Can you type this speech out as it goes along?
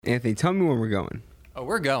Anthony, tell me when we're going. Oh,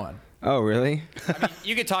 we're going. Oh, really? I mean,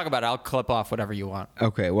 you can talk about it. I'll clip off whatever you want.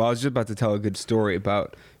 Okay, well, I was just about to tell a good story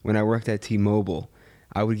about when I worked at T-Mobile.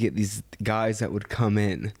 I would get these guys that would come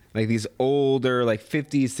in, like these older, like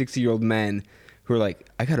 50, 60-year-old men who are like,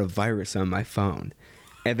 I got a virus on my phone.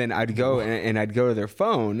 And then I'd go and I'd go to their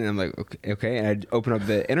phone and I'm like, okay. And I'd open up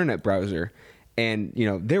the internet browser and, you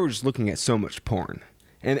know, they were just looking at so much porn.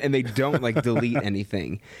 And they don't like delete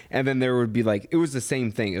anything. And then there would be like, it was the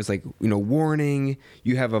same thing. It was like, you know, warning,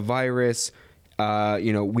 you have a virus.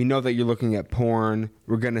 You know, we know that you're looking at porn.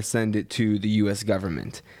 We're going to send it to the U.S.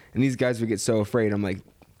 government. And these guys would get so afraid. I'm like,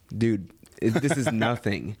 dude, this is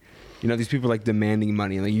nothing. You know, these people are like demanding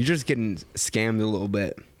money. Like, you're just getting scammed a little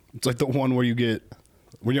bit. It's like the one where you get,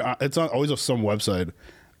 it's on always on some website,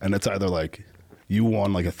 and it's either like you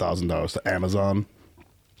won like $1,000 to Amazon.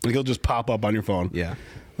 Like, it'll just pop up on your phone. Yeah.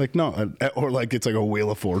 Like, no, or like it's like a Wheel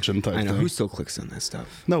of Fortune type I know. thing. Who still clicks on that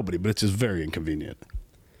stuff? Nobody, but it's just very inconvenient.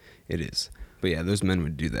 It is. But yeah, those men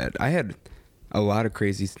would do that. I had a lot of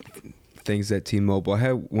crazy things at T-Mobile. I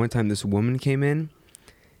had one time this woman came in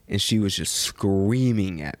and she was just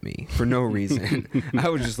screaming at me for no reason. I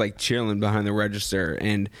was just like chilling behind the register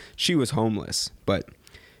and she was homeless. But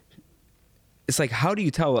it's like, how do you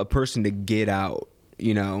tell a person to get out,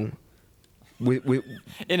 you know?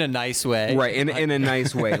 In a nice way. Right, in a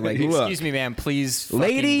nice way. Like, look, excuse me, ma'am, please.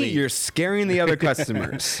 lady, leave. you're scaring the other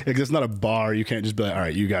customers. Because it's not a bar. You can't just be like, all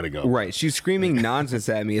right, you got to go. Right. She's screaming nonsense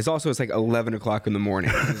at me. It's like 11 o'clock in the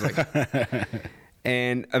morning.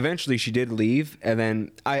 And eventually she did leave. And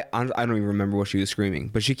then I don't even remember what she was screaming.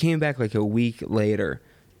 But she came back like a week later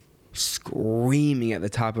screaming at the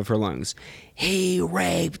top of her lungs. He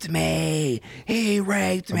raped me. He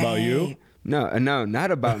raped me. About you? No, not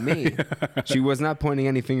about me. She was not pointing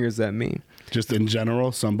any fingers at me. Just in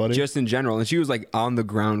general, somebody? Just in general. And she was like on the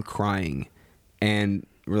ground crying. And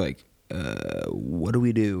we're like, what do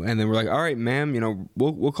we do? And then we're like, all right, ma'am, you know,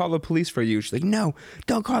 we'll call the police for you. She's like, no,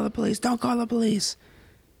 don't call the police. Don't call the police.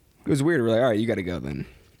 It was weird. We're like, all right, you got to go then.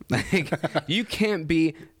 Like, you can't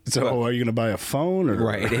be. So are you going to buy a phone? Or?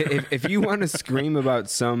 Right. If you want to scream about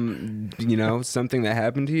something that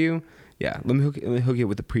happened to you, yeah, let me hook you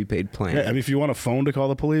with a prepaid plan. Yeah, I mean, if you want a phone to call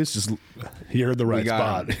the police, just you heard the right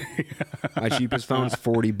spot. My cheapest phone's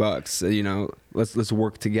 $40. You know, let's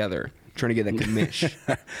work together. Trying to get that commish.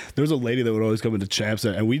 There was a lady that would always come into Champs,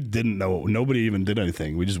 and we didn't know. Nobody even did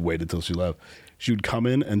anything. We just waited till she left. She would come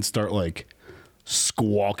in and start like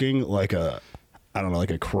squawking like a, I don't know,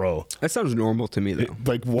 like a crow. That sounds normal to me, though.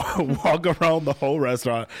 Like walk around the whole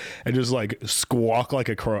restaurant and just like squawk like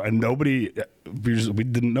a crow, and nobody. We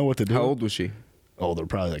didn't know what to do. How old was she? Oh, they're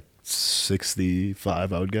probably like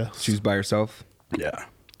 65, I would guess. She was by herself. Yeah.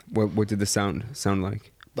 What did the sound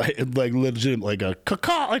like? Like legit, like a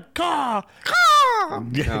caw, like caw, caw.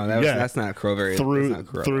 No, that's not crow very.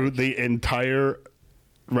 Through the entire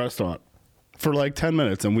restaurant for like 10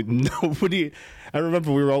 minutes, and nobody. I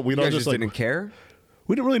remember we all just like didn't care.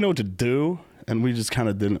 We didn't really know what to do, and we just kind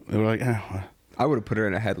of didn't. We were like, I would have put her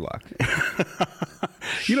in a headlock.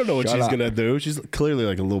 You don't know what she's gonna do. She's clearly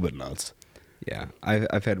like a little bit nuts. Yeah,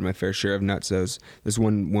 I've had my fair share of nutsos. There's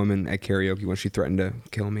one woman at karaoke when she threatened to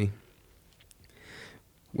kill me.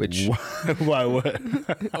 Which why what?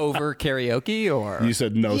 Over karaoke or You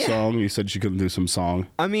said no song. You said she couldn't do some song.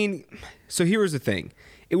 I mean, so here was the thing.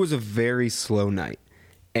 It was a very slow night.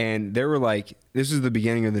 And there were like, this was the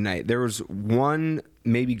beginning of the night. There was one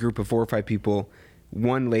maybe group of 4 or 5 people.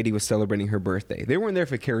 One lady was celebrating her birthday. They weren't there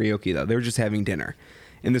for karaoke though. They were just having dinner.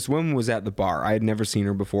 And this woman was at the bar. I had never seen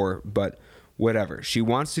her before, but whatever. She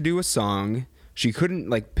wants to do a song. She couldn't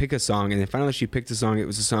like pick a song. And then finally she picked a song. It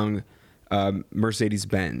was a song,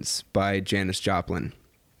 Mercedes-Benz by Janis Joplin.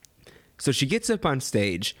 So she gets up on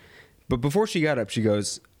stage, but before she got up, she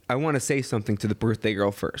goes, I want to say something to the birthday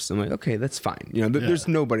girl first. I'm like, okay, that's fine. You know, there's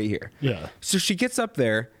nobody here. Yeah. So she gets up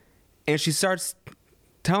there and she starts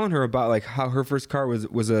telling her about like how her first car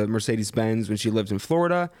was a Mercedes-Benz when she lived in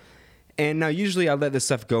Florida. And now usually I let this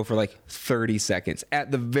stuff go for like 30 seconds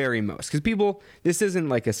at the very most. Because people, this isn't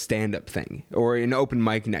like a stand-up thing or an open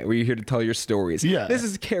mic night where you're here to tell your stories. Yeah. This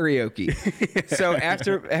is karaoke. So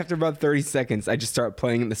after about 30 seconds, I just start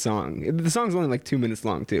playing the song. The song's only like 2 minutes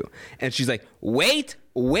long too. And she's like, wait,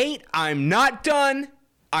 I'm not done.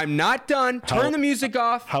 Turn the music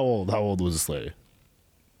off. How old was this lady?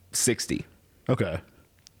 60. Okay.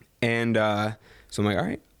 And so I'm like, all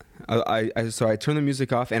right. So I turned the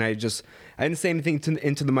music off and I didn't say anything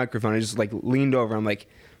into the microphone. I just like leaned over. I'm like,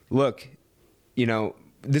 look, you know,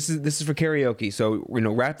 this is for karaoke. So, you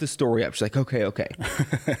know, wrap the story up. She's like, okay.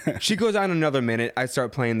 She goes on another minute. I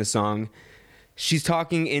start playing the song. She's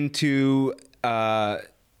talking into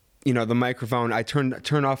the microphone. I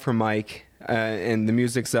turn off her mic, and the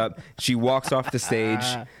music's up. She walks off the stage,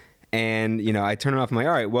 and I turn it off. I'm like,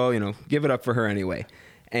 all right, well, give it up for her anyway.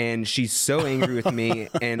 And she's so angry with me,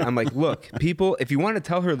 and I'm like, look, people, if you want to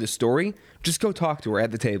tell her the story, just go talk to her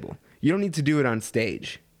at the table. You don't need to do it on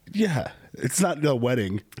stage. Yeah, it's not a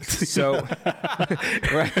wedding. So,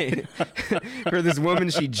 right, for this woman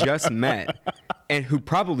she just met, and who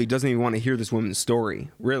probably doesn't even want to hear this woman's story,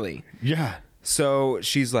 really. Yeah. So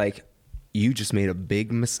she's like, you just made a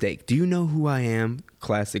big mistake. Do you know who I am?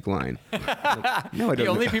 Classic line. Like, no, I don't. The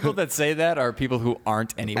only know. people that say that are people who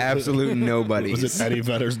aren't anybody. Absolute nobody. Was it Eddie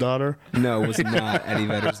Vedder's daughter? No, it was not Eddie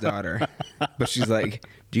Vedder's daughter. But she's like,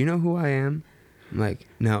 do you know who I am? I'm like,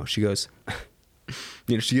 no. She goes,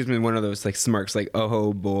 she gives me one of those like smirks, like,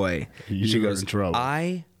 oh boy. She You are goes, in trouble.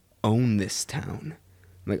 I own this town.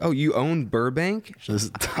 I'm like, oh, you own Burbank? This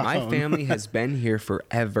My town. family has been here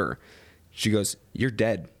forever. She goes, you're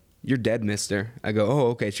dead. You're dead, mister. I go, oh,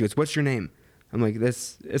 okay. She goes, what's your name? I'm like,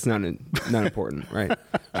 it's not important, right?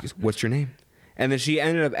 She goes, what's your name? And then she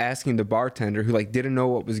ended up asking the bartender, who like didn't know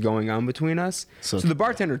what was going on between us. So the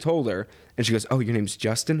bartender told her, and she goes, oh, your name's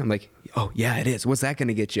Justin? I'm like, oh, yeah, it is. What's that going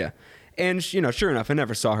to get you? And, sure enough, I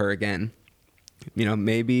never saw her again.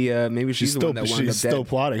 Maybe she's the one that wound up dead. She's still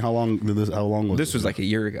plotting. How long was This was like a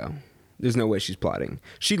year ago. There's no way she's plotting.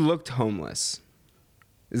 She looked homeless.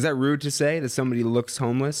 Is that rude to say that somebody looks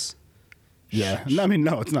homeless? Yeah. No, I mean,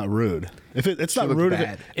 no, it's not rude. It's not looked rude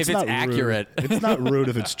bad. If it's not accurate. Rude. It's not rude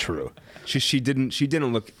if it's true. She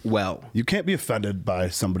didn't look well. You can't be offended by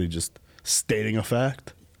somebody just stating a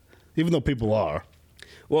fact, even though people are.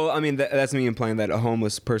 Well, I mean, that's me implying that a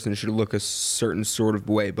homeless person should look a certain sort of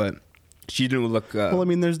way, but she didn't look. Well, I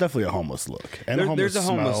mean, there's definitely a homeless look. And there's a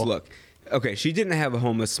homeless smell. look. Okay, she didn't have a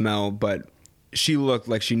homeless smell, but she looked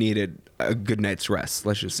like she needed a good night's rest.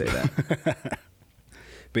 Let's just say that.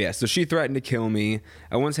 But yeah, so she threatened to kill me.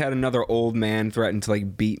 I once had another old man threaten to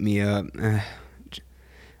like beat me up.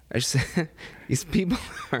 I just these people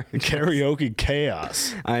are Karaoke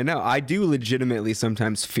chaos. I know. I do legitimately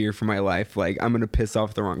sometimes fear for my life. Like, I'm going to piss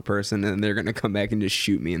off the wrong person and they're going to come back and just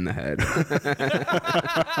shoot me in the head.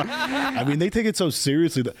 I mean, they take it so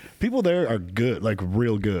seriously. That people there are good, like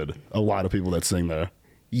real good. A lot of people that sing there.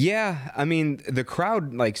 Yeah. I mean, the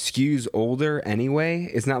crowd like skews older anyway.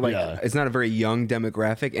 It's not like, It's not a very young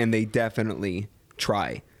demographic, and they definitely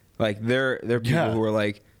try. Like, they're people who are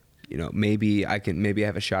like, maybe I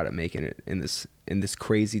have a shot at making it in this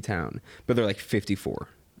crazy town. But they're like 54.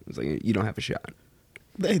 It's like, you don't have a shot.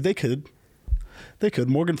 They could.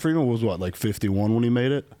 Morgan Freeman was what, like 51 when he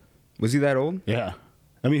made it? Was he that old? Yeah.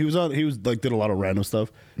 I mean, he was like did a lot of random stuff.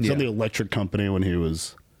 He was on the Electric Company when he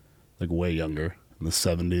was like way younger in the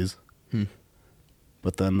 70s.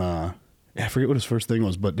 But then I forget what his first thing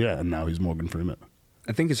was, but yeah, and now he's Morgan Freeman.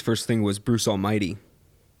 I think his first thing was Bruce Almighty.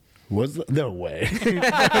 No way.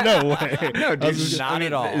 No way. No, dude, not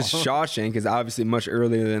at all. Shawshank is obviously much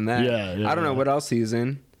earlier than that. Yeah, I don't know what else he's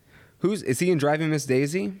in. Is he in Driving Miss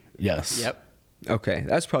Daisy? Yes. Yep. Okay,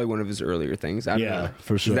 that's probably one of his earlier things. I don't know.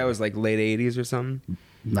 For sure. That was like late 80s or something?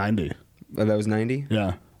 90. Oh, that was 90?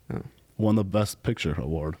 Yeah. Oh. Won the Best Picture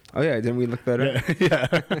award. Oh, yeah, didn't we look that up?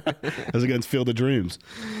 Yeah. As against Field of Dreams.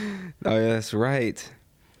 Oh, yeah, that's right.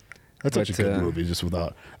 That's such a good movie, just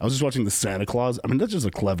without... I was just watching The Santa Claus. I mean, that's just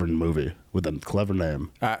a clever movie with a clever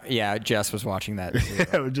name. Yeah, Jess was watching that. Yeah,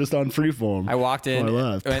 it was just on Freeform. I walked in, I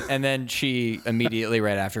left. and then she immediately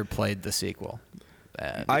right after played the sequel.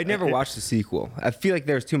 I never watched the sequel. I feel like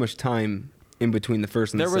there's too much time in between the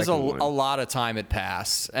first and the There was second one. a lot of time had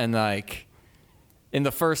passed, and like in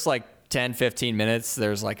the first like 10-15 minutes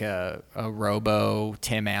there's like a robo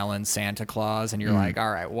Tim Allen Santa Claus, and you're like, all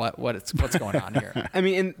right, what's going on here? I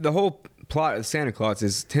mean, in the whole plot of Santa Claus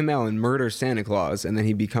is Tim Allen murders Santa Claus and then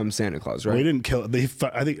he becomes Santa Claus, right? Well, he didn't kill...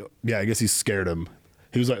 I think... Yeah, I guess he scared him.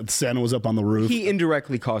 He was like... Santa was up on the roof. He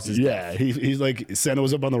indirectly causes death. Yeah, he's like... Santa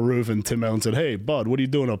was up on the roof and Tim Allen said, hey, bud, what are you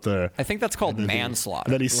doing up there? I think that's called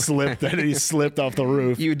manslaughter. Then he slipped. Then he slipped off the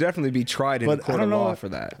roof. You would definitely be tried in a court of law for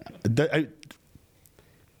that.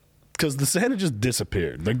 Because the Santa just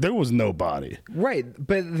disappeared. Like, there was no body. Right,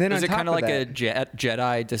 but then Is on it top kind of like that, a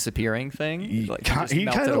Jedi disappearing thing? Like He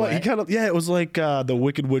kind of yeah, it was like the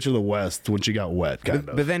Wicked Witch of the West when she got wet, kind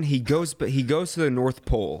of. But then he goes to the North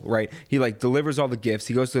Pole, right? He like delivers all the gifts.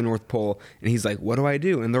 He goes to the North Pole and he's like, "What do I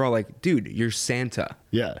do?" And they're all like, "Dude, you're Santa."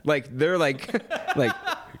 Yeah. Like they're like,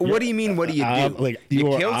 what do you mean? What do you do? Like, you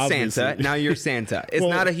you are killed obviously- Santa. Now you're Santa. It's Well-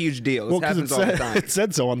 not a huge deal. This Well, 'cause happens all the time. it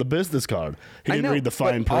said so on the business card. He I didn't know, read the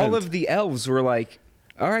fine but print. all of the elves were like,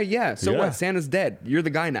 "All right, yeah. So Yeah. what? Santa's dead. You're the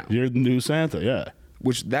guy now." You're the new Santa, yeah.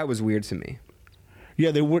 Which that was weird to me.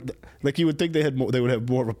 Yeah, they were. Like you would think they would have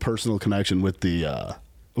more of a personal connection with the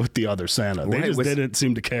other Santa. They Right, just didn't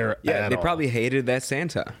seem to care. Yeah, at they all. probably hated that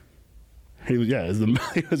Santa. He was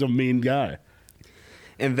he was a mean guy.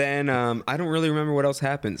 And then I don't really remember what else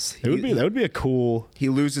happens. That would be a cool. He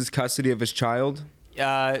loses custody of his child.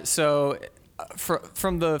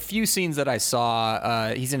 From the few scenes that I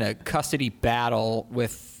saw, he's in a custody battle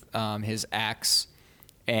with his ex,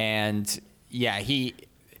 and yeah,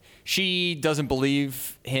 she doesn't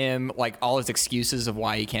believe him, like all his excuses of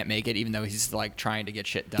why he can't make it, even though he's like trying to get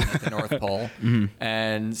shit done at the North Pole.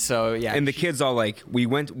 And so yeah, And the kids all like, we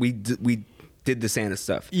did the Santa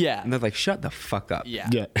stuff. Yeah. And they're like, shut the fuck up. yeah.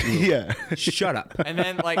 Yeah. Shut up. And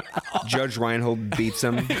then like Judge Reinhold beats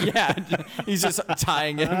him. yeah, he's just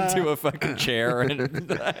tying him to a fucking chair. And,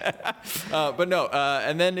 but no,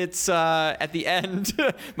 and then it's at the end.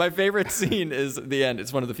 My favorite scene is the end.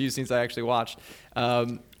 It's one of the few scenes I actually watched.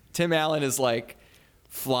 Tim Allen is like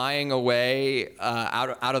flying away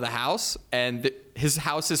out of the house, and his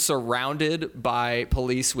house is surrounded by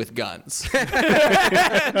police with guns.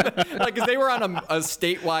 Like, 'cause they were on a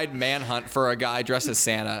statewide manhunt for a guy dressed as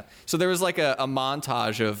Santa. So there was like a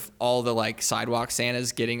montage of all the like sidewalk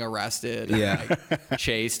Santas getting arrested, Yeah. and, like,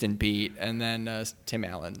 chased and beat, and then Tim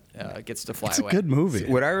Allen gets to fly It's a away. good movie.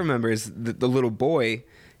 What I remember is the little boy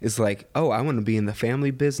is like, oh, I want to be in the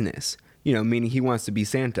family business. You know, meaning he wants to be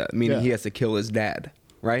Santa, meaning Yeah. he has to kill his dad,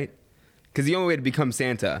 right? Because the only way to become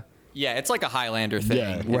Santa, Yeah, it's like a Highlander thing.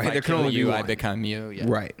 Yeah. If Right, I there can kill only be you, I one. become you. Yeah.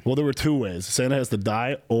 right? Well, there were two ways. Santa has to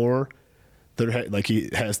die, or like he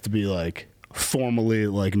has to be like formally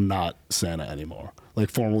like not Santa anymore, like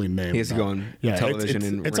formally named. He has to go on television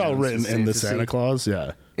and it's all renounce written his in the Santa Santa seat. Claus.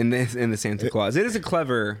 Yeah, In the Santa Claus, it is a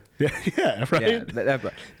clever. yeah, right. Yeah,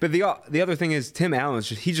 but the other thing is Tim Allen's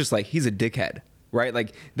he's a dickhead, right?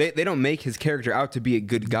 Like they don't make his character out to be a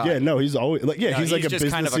good guy. Yeah, no, he's always like No, he's like a just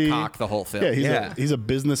kind of a businessy- cock the whole film. Yeah, he's a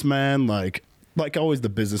businessman. Like always, the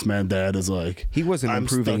businessman dad is like He wasn't "I'm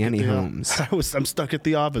improving stuck at any the homes." I'm stuck at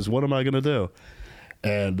the office. What am I gonna do?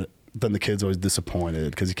 And then the kid's always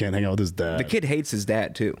disappointed because he can't hang out with his dad. The kid hates his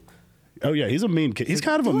dad too. Oh yeah, he's a mean kid. He's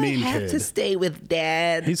kind of a mean kid. stay with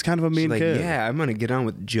dad? He's kind of a She's mean like, kid. yeah, I'm gonna get on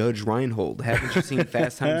with Judge Reinhold. Haven't you seen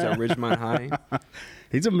Fast Times at Ridgemont High?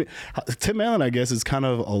 Tim Allen, I guess, is kind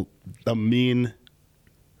of a mean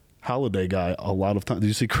holiday guy. A lot of times, did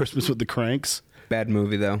you see Christmas with the Cranks? Bad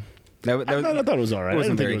movie though. I thought it was all right. It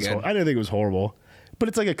wasn't very I good. didn't think it was horrible, but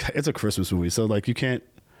it's like it's a Christmas movie, so like you can't.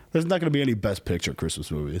 There's not going to be any Best Picture Christmas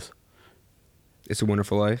movies. It's a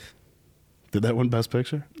Wonderful Life. Did that win Best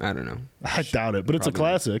Picture? I don't know. I doubt it, but it's a Probably.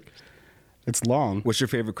 classic. It's long. What's your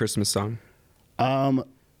favorite Christmas song? I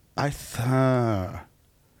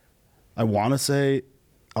want to say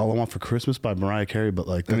 "All I Want for Christmas" by Mariah Carey, but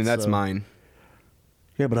like That's mine.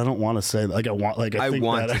 Yeah, but I don't want to say like I want like I think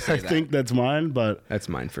want that, to say I that. think that's mine, but That's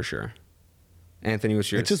mine for sure. Anthony,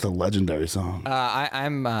 what's yours? it's just a legendary song.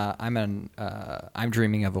 I'm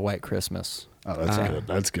dreaming of a white Christmas. Oh, that's good.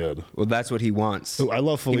 That's good. Well, that's what he wants. Ooh, I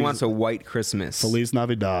love Feliz. He wants a white Christmas. Feliz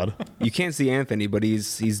Navidad. You can't see Anthony, but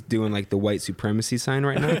he's doing like the white supremacy sign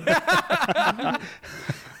right now.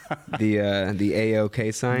 the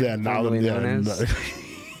AOK sign. Yeah, now formerly known as.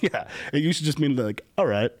 yeah. It used to just mean like, all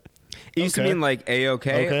right. It used to Okay. mean like AOK,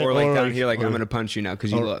 Okay, or like or down like- here, like or- I'm gonna punch you now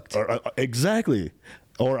because you looked. Exactly.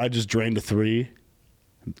 Or I just drained a 3.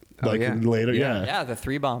 Like yeah. later, Yeah. Yeah, the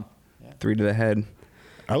 3 bomb. 3 to the head.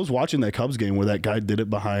 I was watching that Cubs game where that guy did it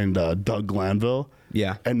behind Doug Glanville.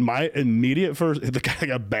 Yeah. And my immediate the guy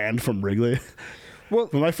got banned from Wrigley. Well,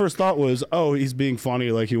 But my first thought was, oh, he's being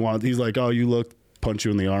funny. Like he's like, oh, you looked, punch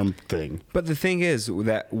you in the arm thing. but the thing is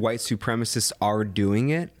that white supremacists are doing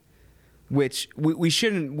it, which we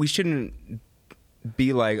shouldn't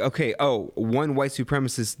be like, okay, oh, one white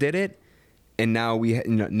supremacist did it, and now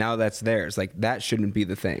now that's theirs. Like that shouldn't be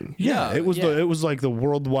the thing. Yeah, No, it was yeah. it was like the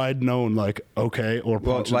worldwide known like okay or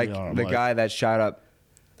Well, punch in like the arm. the like, guy that shot up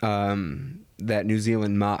that New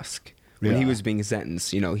Zealand mosque when he Yeah. was being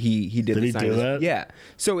sentenced. You know, he did. Did the he sign do of- that? Yeah.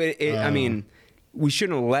 So I mean, we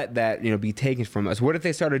shouldn't let that be taken from us. What if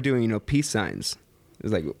they started doing peace signs?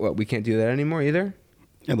 It's like, what, we can't do that anymore either.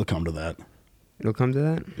 It'll come to that. It'll come to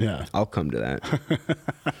that. Yeah. I'll come to that.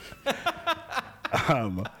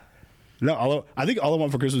 No, I think All I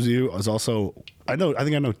Want for Christmas is You is also I think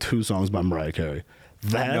I know 2 songs by Mariah Carey.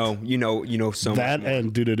 That No, you know so that much more.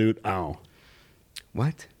 and Do Do Do Ow.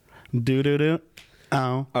 What? Do Do Do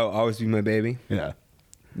Ow. Oh, Always Be My Baby. Yeah.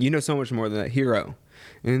 You know so much more than that. Hero.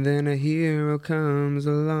 And then a hero comes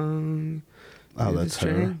along. Oh, with that's a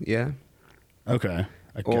string. her. Yeah. Okay.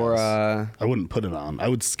 I Or guess. I wouldn't put it on. I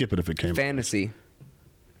would skip it if it came. Fantasy.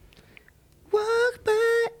 Walk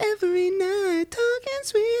by every night, talking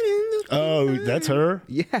sweet in the Oh, that's her.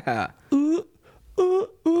 Yeah.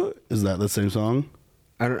 Is that the same song?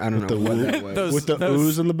 I don't know what that was. With the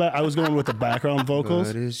ooze in the back. I was going with the background vocals.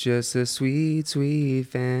 But it's just a sweet, sweet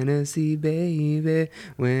fantasy, baby.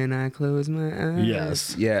 When I close my eyes.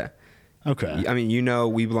 Yes. Yeah. Okay. I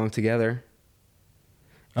mean, We Belong Together.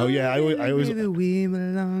 Oh yeah, I always. Baby, we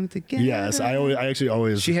belong together. Yes, I actually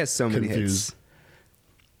always. She has so many confuse- hits.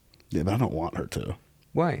 Yeah, but I don't want her to.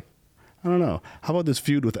 Why? I don't know. How about this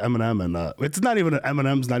feud with Eminem and it's not even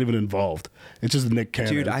Eminem's not even involved. It's just Nick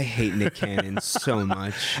Cannon. Dude, I hate Nick Cannon so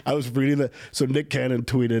much. I was reading that. So Nick Cannon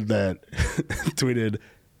tweeted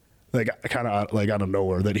like kind of like out of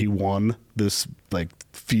nowhere that he won this like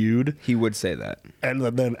feud, He would say that. and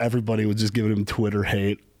then everybody was just giving him Twitter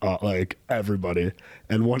hate, like everybody.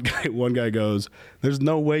 And one guy goes, "There's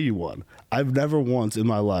no way you won. I've never once in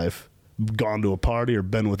my life gone to a party or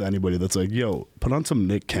been with anybody that's like, yo, put on some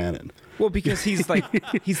Nick Cannon." Well, because he's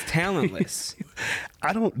he's talentless.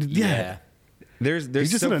 I don't. Yeah. There's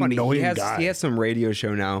He's just so an funny. annoying guy. He has some radio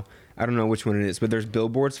show now. I don't know which one it is, but there's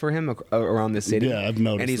billboards for him around the city. Yeah, I've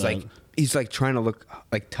noticed And he's that. like trying to look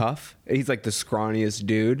like tough. He's like the scrawniest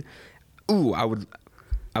dude. Ooh, I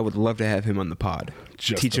would love to have him on the pod.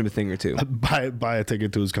 Teach him a thing or two. Buy a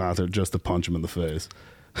ticket to his concert just to punch him in the face.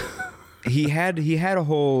 he had a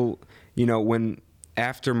whole, when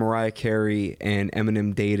after Mariah Carey and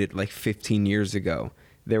Eminem dated like 15 years ago,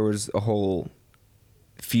 there was a whole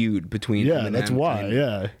feud between Eminem that's why. and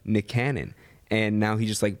Yeah. Nick Cannon. And now he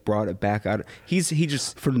just like brought it back out. He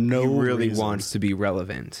just For no he really reason. wants to be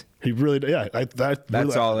relevant. He really, yeah.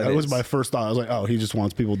 That's all it That was is. my first thought. I was like, oh, he just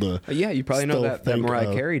wants people to. Yeah, you probably know still that think Mariah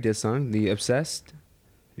of- Carey diss song, the Obsessed.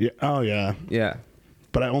 Yeah. Oh yeah. Yeah,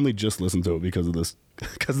 But I only just listened to it because of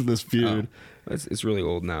this feud. oh, it's really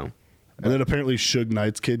old now. And then apparently Suge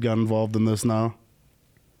Knight's kid got involved in this now.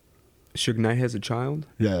 Suge Knight has a child.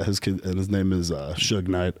 Yeah, his kid, and his name is Suge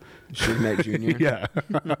Knight. Suge Knight Jr.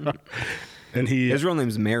 Yeah. And His real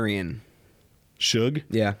name's Marion. Suge.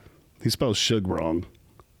 Yeah. He spells Suge wrong.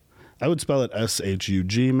 I would spell it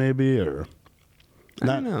Shug maybe, or I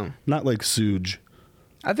don't know. Not like Suge.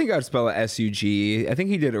 I think I'd spell it S-U-G. I think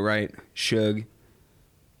he did it right. Suge.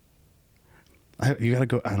 You gotta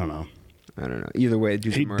go. I don't know. I don't know. Either way,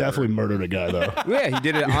 dude's He a murderer. definitely murdered a guy though. Yeah, he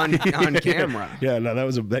did it on camera. Yeah, no, that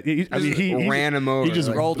was a. He ran him over. He just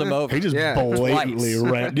like, rolled him over. He just Yeah, blatantly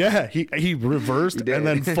twice. ran. Yeah, he reversed He and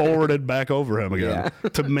then did. forwarded back over him again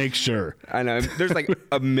to make sure. I know. There's like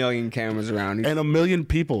a million cameras around. And a million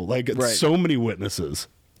people, like Right. so many witnesses.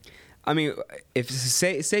 I mean, if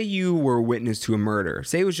say you were a witness to a murder.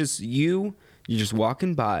 Say it was just you're just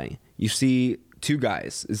walking by. You see two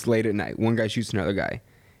guys. It's late at night. One guy shoots another guy,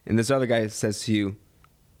 and this other guy says to you,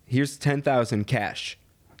 "Here's 10,000 cash."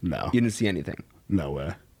 No, You didn't see anything. no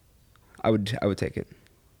way. I would take it.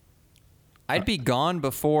 I'd be gone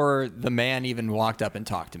before the man even walked up and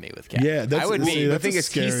talked to me with cash. Yeah, that's- I would see, be. The that's thing a is,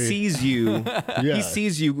 scary- he sees you. Yeah. He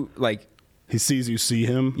sees you like. He sees you, see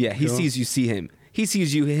him. Yeah, he you know? sees you, see him. He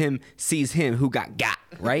sees you, him sees him. Who got,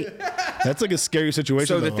 right? That's like a scary situation.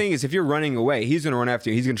 So the though. thing is, if you're running away, he's gonna run after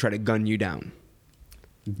you. He's gonna try to gun you down.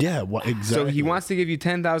 yeah, what exactly? So he wants to give you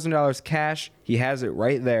 $10,000 cash. He has it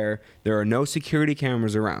right there. There are no security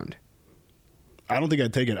cameras around. I don't think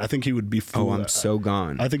I'd take it. I think he would be. Oh, Fooled. I'm so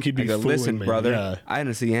gone. I think he'd be I go, fooling listen, me, brother. yeah. I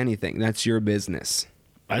didn't see anything. That's your business.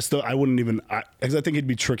 I wouldn't even. Because I think he'd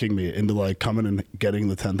be tricking me into like coming and getting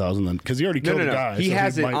the 10,000. Then because he already killed No. a guy. He so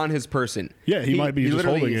has it might- on his person. Yeah, he might be just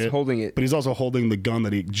literally is holding it. But he's also holding the gun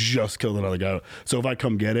that he just killed another guy. So if I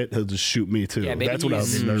come get it, he'll just shoot me too. Yeah, maybe That's what I would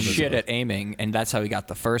be he's nervous shit about. at aiming, and that's how he got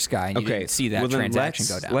the first guy. And you Okay, didn't see that well, then transaction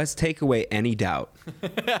go down. Let's take away any doubt.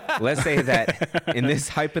 Let's say that in this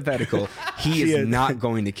hypothetical, he is had- not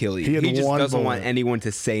going to kill you. he had He just one doesn't want bullet. anyone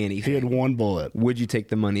to say anything. He had one bullet. Would you take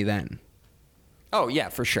the money then? Oh yeah,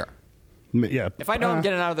 for sure. Yeah. If I know I'm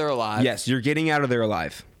getting out of there alive, Yes, you're getting out of there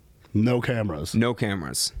alive. No cameras. No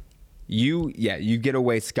cameras. You get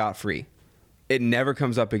away scot-free. It never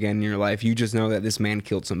comes up again in your life. You just know that this man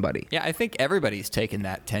killed somebody. yeah, I think everybody's taken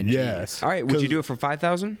that 10 Yeah. Gs. All right, would you 'Cause- do it for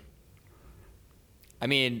 5,000? I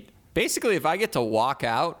mean, basically, if I get to walk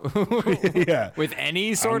out Yeah. with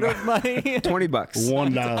any sort of money, $20.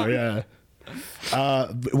 $1.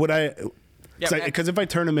 Yeah. Would I? Yeah, Because if I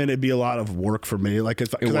turn him in, it'd be a lot of work for me. Like,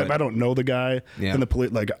 because would. if I don't know the guy, Yeah. and the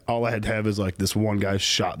police, like, all I had to have is like this one guy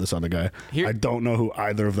shot this other guy. Here- I don't know who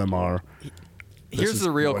either of them are. This here's is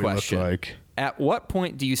the real what he looked question. like. At what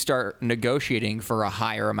point do you start negotiating for a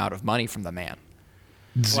higher amount of money from the man?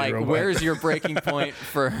 Zero Like, where's your breaking point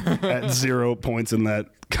for... at 0 points in that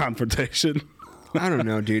confrontation? I don't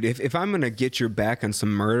know, dude. If I'm going to get your back on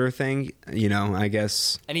some murder thing, I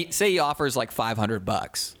guess. And say he offers like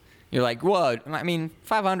 $500. You're like, whoa, I mean,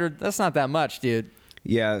 500, that's not that much, dude.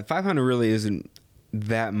 Yeah, 500 really isn't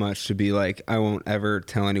that much to be like, I won't ever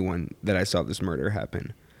tell anyone that I saw this murder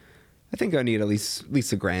happen. I think I need at least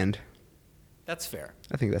 $1,000. That's fair.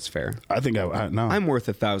 I think that's fair. I think no. I'm worth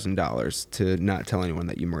 $1,000 to not tell anyone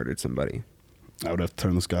that you murdered somebody. I would have to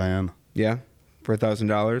turn this guy in. Yeah, for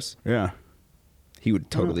 $1,000, Yeah. he would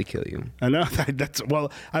totally kill you. I know.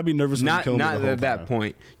 Well, I'd be nervous. Not kill me the whole at that time.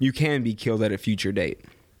 point. You can be killed at a future date.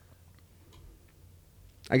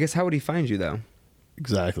 I guess how would he find you though?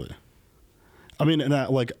 Exactly. I mean, and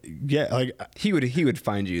He would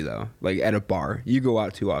find you though, like at a bar. You go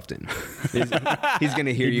out too often. He's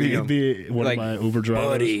gonna hear you. he'd be one like, of my Uber drivers.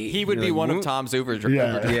 buddy. He would You're be like, one of "Whoop." Tom's Uber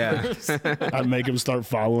Yeah. Yeah. I'd make him start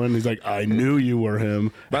following. He's like, I knew you were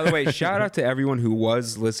him. By the way, shout out to everyone who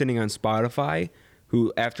was listening on Spotify.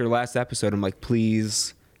 Who after last episode, I'm like,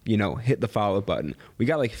 please, hit the follow button. We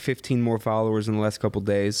got like 15 more followers in the last couple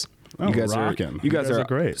days. Oh, you guys rocking. You guys are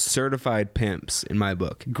great. certified pimps in my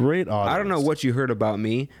book. Great audience. I don't know what you heard about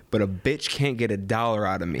me, but a bitch can't get $1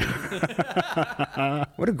 out of me.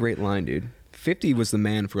 What a great line, dude. 50 was the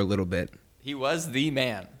man for a little bit. He was the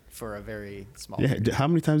man for a very small Yeah. period. How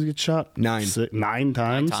many times did you get shot? 9. 9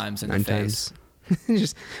 times? 9 times in 9 the face. times.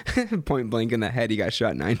 Just point blank in the head, he got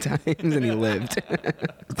shot 9 times and he lived.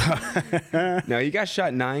 No, he got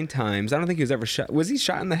shot 9 times. I don't think he was ever shot. Was he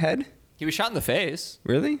shot in the head? He was shot in the face.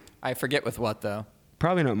 Really? I forget with what, though.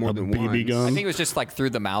 Probably not more A than BB one. gun? I think it was just like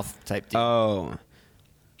through the mouth type deal. Oh.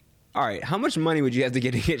 All right. How much money would you have to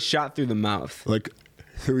get shot through the mouth? Like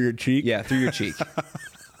through your cheek? Yeah, through your cheek.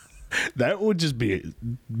 That would just be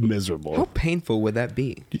miserable. How painful would that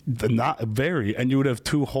be? Not very. And you would have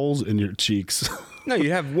 2 holes in your cheeks. No,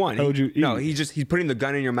 you'd have one. How would you No, eat? he's putting the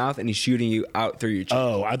gun in your mouth and he's shooting you out through your cheek.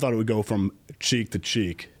 Oh, I thought it would go from cheek to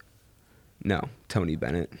cheek. No, Tony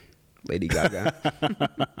Bennett, Lady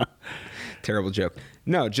Gaga. Terrible joke.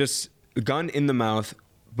 No, just a gun in the mouth,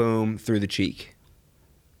 boom, through the cheek.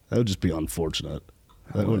 That would just be unfortunate.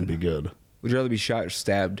 That wouldn't be good. Would you rather be shot or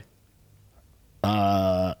stabbed?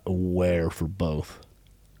 Where for both?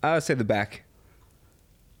 I would say the back.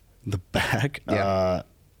 The back? Yeah.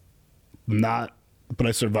 Not, but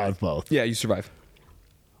I survived both. Yeah, you survive.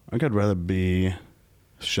 I think I'd rather be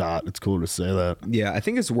shot. It's cool to say that. Yeah, I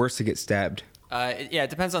think it's worse to get stabbed. Yeah, it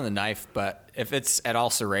depends on the knife, but if it's at all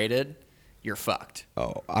serrated, you're fucked.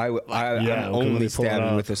 Oh, Yeah, I'm when they only pull it stabbing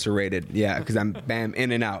out. with a serrated. Yeah, because I'm bam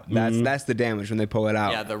in and out. That's the damage when they pull it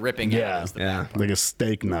out. Yeah, the ripping Yeah. out is the Yeah. bad part. Like a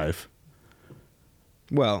steak knife.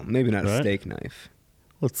 Well, maybe not a Right? steak knife.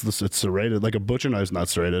 What's this? It's serrated. Like a butcher knife's not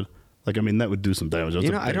serrated. Like, I mean, that would do some damage. That's You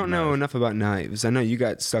a know, I big don't know knife. enough about knives. I know you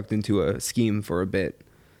got sucked into a scheme for a bit.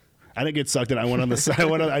 I didn't get sucked in. I went on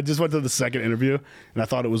the. I just went to the second interview, and I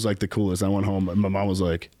thought it was like the coolest. I went home, and my mom was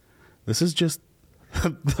like, "This is just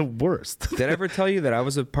the worst." Did I ever tell you that I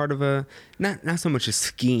was a part of a not so much a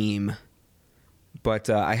scheme, but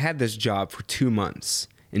I had this job for 2 months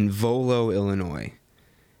in Volo, Illinois,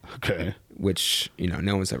 Okay. which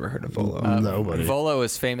no one's ever heard of Volo. Nobody. Volo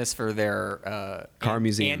is famous for their Car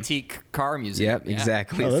museum. antique car museum. Yep, Yeah.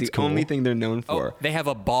 exactly. Oh, It's that's the only cool. thing they're known for. Oh, they have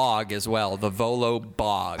a bog as well, the Volo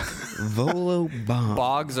Bog. Volo bomb.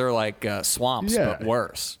 Bogs are like swamps, Yeah. but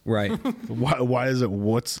worse. Right. Why is it?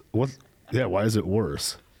 Yeah. Why is it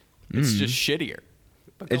worse? It's just shittier.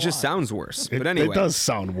 But It go just on. sounds worse. It, But anyway. it does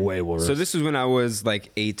sound way worse. So this was when I was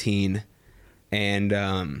like 18, and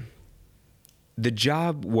the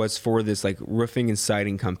job was for this like roofing and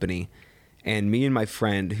siding company. And me and my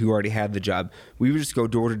friend who already had the job, we would just go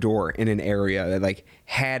door to door in an area that like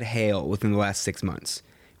had hail within the last 6 months.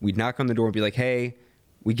 We'd knock on the door and be like, "Hey,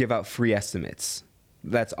 we give out free estimates."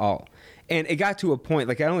 That's all. And it got to a point,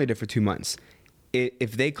 like I only did it for 2 months.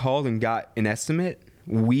 If they called and got an estimate,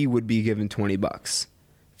 we would be given $20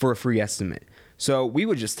 for a free estimate. So we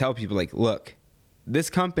would just tell people like, "Look, this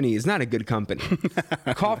company is not a good company.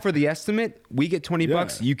 Call for the estimate. We get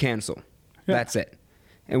 $20. Yeah. You cancel. Yeah. That's it."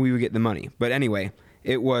 And we would get the money. But anyway,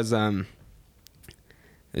 it was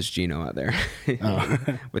there's Gino out there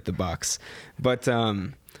with the box. But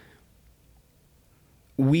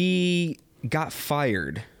we got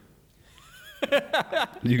fired.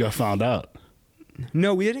 You got found out.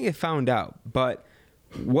 No, we didn't get found out. But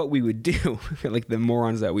what we would do, like the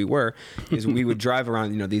morons that we were, is we would drive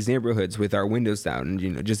around, these neighborhoods with our windows down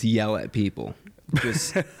and, just yell at people.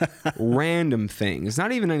 Just random things.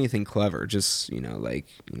 Not even anything clever. Just,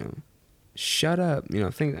 shut up.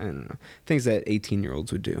 Things, I don't know. Things that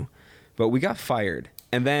 18-year-olds would do. But we got fired.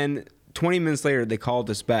 And then 20 minutes later, they called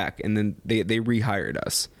us back and then they rehired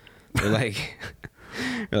us. They're like,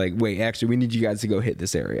 They're like, wait, actually, we need you guys to go hit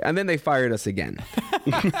this area. And then they fired us again.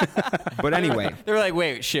 But anyway. They were like,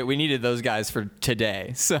 wait, shit, we needed those guys for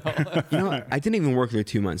today. So, You know, I didn't even work there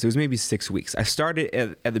 2 months. It was maybe 6 weeks. I started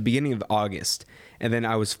at the beginning of August, and then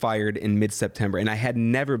I was fired in mid-September, and I had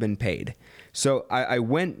never been paid. So I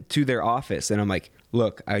went to their office, and I'm like,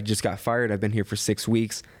 look, I just got fired. I've been here for 6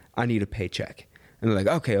 weeks. I need a paycheck. And they're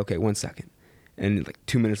like, okay, 1 second. And like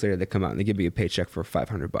 2 minutes later, they come out and they give me a paycheck for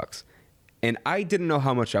 $500. And I didn't know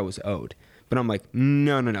how much I was owed. But I'm like,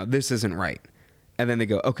 no, this isn't right. And then they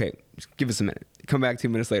go, okay, just give us a minute. Come back 2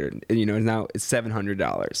 minutes later. And, you know, now it's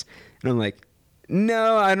 $700. And I'm like,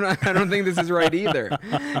 no, I don't think this is right either.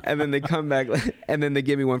 And then they come back and then they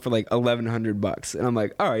give me one for like $1,100. And I'm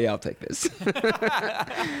like, all right, yeah, I'll take this.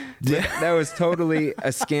 That was totally a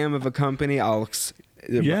scam of a company.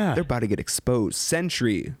 They're about to get exposed.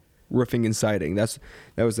 Century Roofing and Siding. That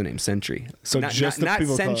was the name, Century. So not people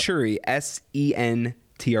Century,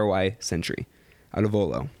 Sentry, Century, out of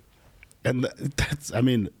Olo. And that's, I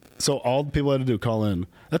mean, so all the people had to do call in.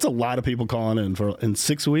 That's a lot of people calling in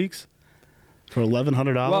 6 weeks for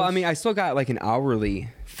 $1,100. Well, I mean, I still got like an hourly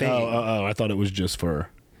thing. Oh, I thought it was just for.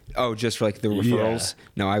 Oh, just for like the referrals? Yeah.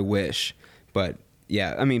 No, I wish. But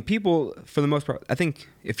yeah, I mean, people, for the most part, I think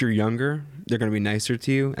if you're younger, they're going to be nicer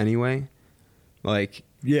to you anyway. Like,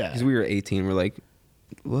 yeah. Because we were 18. We're like,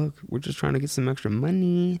 look, we're just trying to get some extra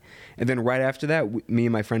money. And then right after that, me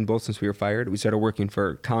and my friend, both since we were fired, we started working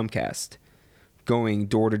for Comcast, going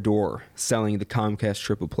door to door, selling the Comcast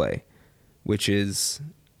Triple Play, which is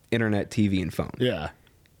internet, TV, and phone. Yeah.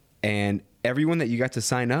 And everyone that you got to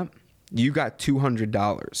sign up, you got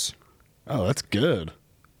 $200. Oh, that's good.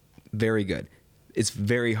 Very good. It's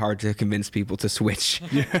very hard to convince people to switch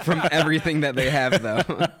from everything that they have,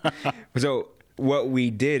 though. So what we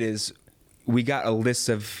did is we got a list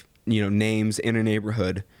of, you know, names in a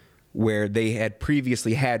neighborhood where they had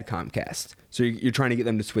previously had Comcast. So you're trying to get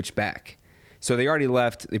them to switch back. So they already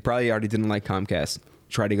left. They probably already didn't like Comcast.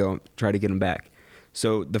 Try to get them back.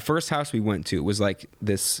 So the first house we went to was like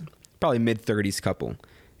this probably mid-30s couple.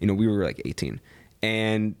 You know, we were like 18.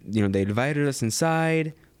 And, you know, they invited us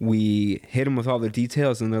inside. We hit them with all the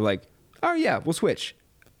details, and they're like, oh, yeah, we'll switch.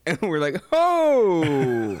 And we're like,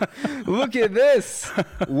 oh, look at this.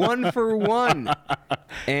 1 for 1.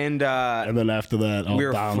 And then after that, we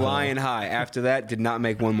were downhill. flying high. After that, did not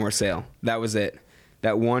make one more sale. That was it.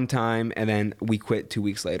 That one time, and then we quit 2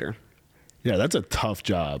 weeks later. Yeah, that's a tough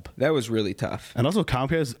job. That was really tough. And also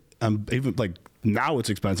Comcast, even like now it's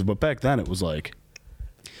expensive, but back then it was like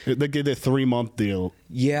they gave a 3-month deal.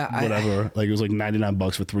 Yeah, whatever. Like it was like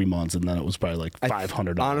 $99 for 3 months, and then it was probably like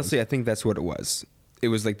 $500. Honestly, I think that's what it was. It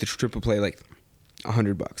was like the Triple Play, like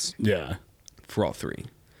 $100. Yeah, for all three.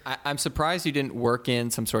 I'm surprised you didn't work in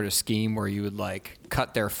some sort of scheme where you would like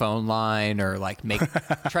cut their phone line or like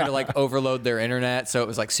try to like overload their internet so it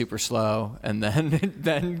was like super slow, and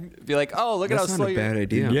then be like, oh, look at how slow. That's not a bad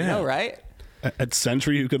idea. Yeah, no, right? At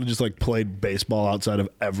Century, you could have just like played baseball outside of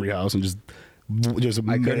every house and just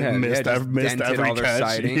I could have missed every all their catch.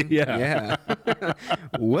 siding. Yeah.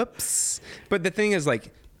 Whoops. But the thing is,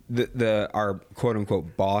 like, our quote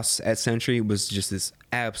unquote boss at Century was just this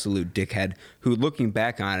absolute dickhead who, looking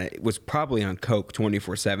back on it, was probably on coke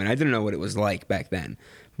 24/7. I didn't know what it was like back then,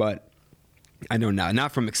 but I know now,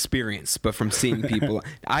 not from experience, but from seeing people.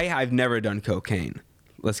 I've never done cocaine.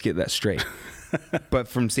 Let's get that straight. But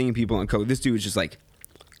from seeing people on coke, this dude was just like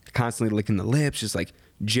constantly licking the lips, just like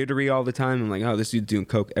jittery all the time. I'm like, oh, this dude's doing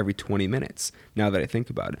coke every 20 minutes now that I think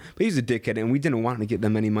about it. But he's a dickhead, and we didn't want to get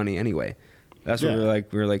them any money anyway. That's what we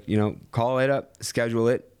were like, you know, call it up, schedule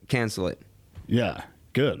it, cancel it. Yeah,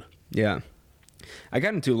 good. Yeah. I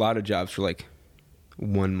got into a lot of jobs for like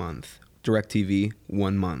 1 month. DirecTV,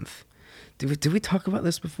 1 month. Did we talk about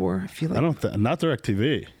this before? I feel like not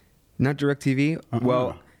DirecTV. Not DirecTV?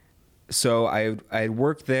 Well, so I had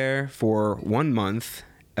worked there for 1 month.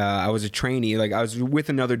 I was a trainee. Like, I was with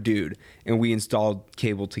another dude, and we installed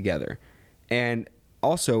cable together. And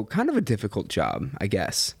also kind of a difficult job, I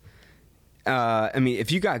guess. I mean,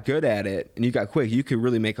 if you got good at it and you got quick, you could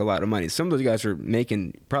really make a lot of money. Some of those guys are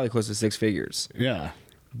making probably close to 6 figures. Yeah.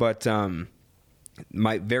 But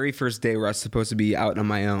my very first day where I was supposed to be out on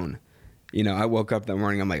my own, you know, I woke up that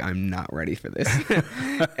morning, I'm like, I'm not ready for this.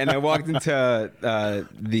 And I walked into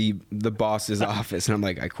the boss's office, and I'm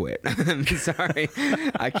like, I quit. I'm sorry.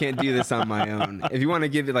 I can't do this on my own. If you want to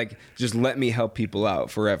give it, like, just let me help people out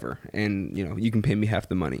forever. And, you know, you can pay me half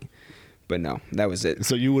the money. But no, that was it.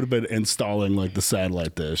 So you would have been installing like the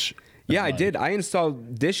satellite dish. Yeah, I did. I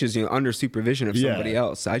installed dishes, you know, under supervision of somebody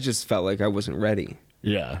else. I just felt like I wasn't ready.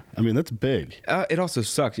 Yeah. I mean, that's big. It also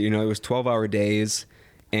sucked. You know, it was 12-hour days,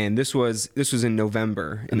 and this was in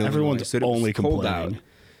November. And everyone's only complaining.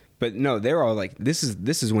 But no, they're all like, this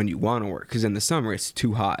is when you want to work, because in the summer it's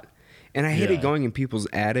too hot. And I hated going in people's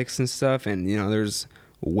attics and stuff, and there's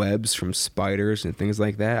webs from spiders and things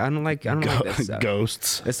like that. I don't like that stuff.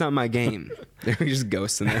 Ghosts. That's not my game. They're just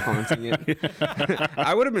ghosts and they're haunting it.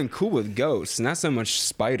 I would have been cool with ghosts, not so much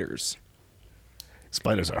spiders.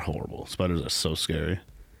 Spiders are horrible. Spiders are so scary.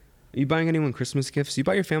 Are you buying anyone Christmas gifts? You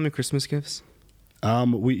buy your family Christmas gifts? We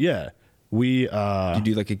Do you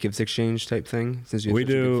do like a gifts exchange type thing? Since you have we such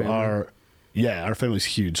a do big family? our family's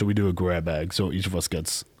huge, so we do a grab bag. So each of us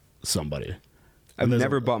gets somebody. I've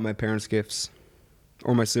never bought my parents gifts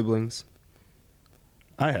or my siblings.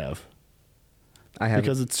 I have.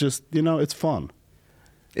 Because it's just it's fun.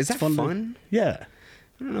 Is that fun? Yeah.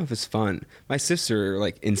 I don't know if it's fun. My sister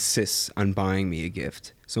like insists on buying me a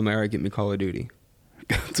gift, so Mara get me Call of Duty.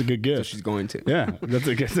 It's a good gift. So she's going to. Yeah, that's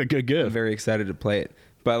a good gift. I'm very excited to play it.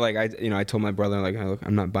 But like I told my brother, like, look,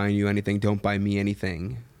 I'm not buying you anything. Don't buy me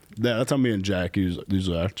anything. Yeah, that's how me and Jack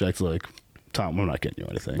usually are. Jack's like, Tom, we're not getting you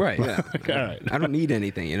anything. Right. Yeah. Like, all right. I don't need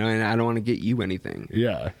anything, and I don't want to get you anything.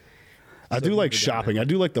 Yeah. I do like shopping. I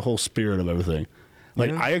do like the whole spirit of everything.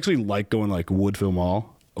 Like I actually like going like Woodville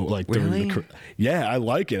Mall. Like really? I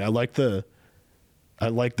like it. I like the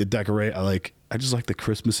decorate. I just like the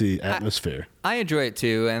Christmassy atmosphere. I enjoy it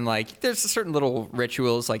too, and like there's certain little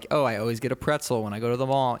rituals, like I always get a pretzel when I go to the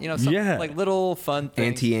mall. Like little fun things.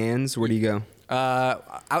 Auntie Anne's, where do you go?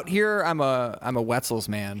 Out here, I'm a Wetzel's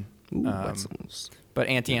man. Ooh, Wetzel's. But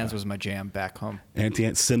Auntie Anne's was my jam back home. Auntie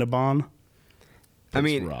Anne's Cinnabon. I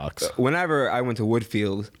mean, rocks. Whenever I went to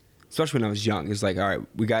Woodfield, especially when I was young, it's like, all right,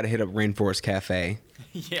 we got to hit up Rainforest Cafe.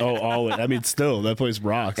 Yeah. Oh, always. I mean, still that place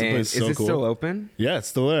rocks. That And place is so it cool. still open? Yeah, it's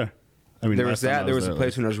still there. I mean, There was that. There was a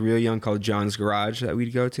place like, when I was real young called John's Garage that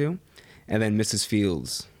we'd go to, and then Mrs.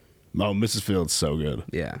 Fields. Oh, Mrs. Fields, so good.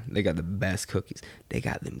 Yeah, they got the best cookies. They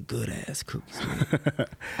got them good ass cookies, man.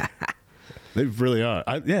 They really are.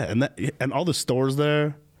 And all the stores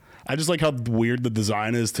there. I just like how weird the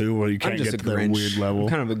design is too, where you can't get to that weird level. I'm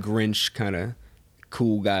kind of a Grinch kind of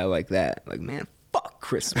cool guy like that. Like, man, fuck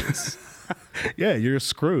Christmas. Yeah, you're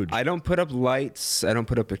Scrooge. I don't put up lights. I don't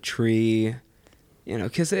put up a tree.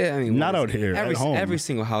 Because Not out here, at home. Every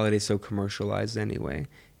single holiday is so commercialized anyway.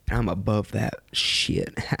 And I'm above that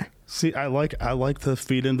shit. See, I like to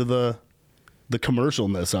feed into the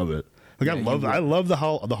commercialness of it. Like Yeah, I love the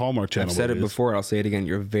Hallmark Channel. I've said it movies. before. I'll say it again.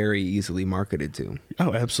 You're very easily marketed to.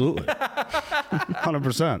 Oh, absolutely,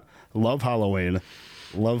 100%. Love Halloween,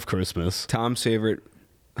 love Christmas. Tom's favorite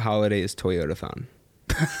holiday is Toyotathon.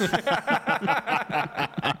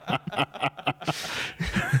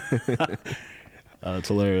 It's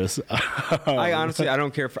hilarious. I honestly, I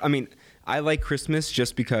don't care for. I mean, I like Christmas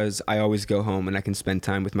just because I always go home and I can spend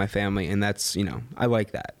time with my family, and that's I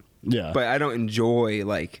like that. Yeah, But I don't enjoy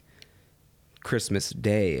like Christmas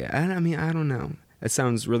Day. I mean, I don't know. That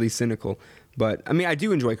sounds really cynical, but I mean, I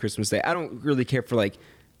do enjoy Christmas Day. I don't really care for like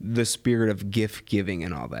the spirit of gift giving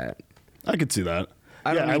and all that. I could see that.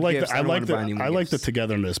 I don't need gifts. I don't wanna buy anyone I like the gifts.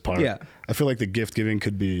 togetherness part. Yeah. I feel like the gift giving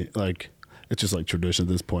could be like it's just like tradition at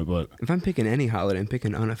this point, but If I'm picking any holiday, I'm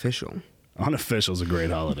picking unofficial. unofficial is a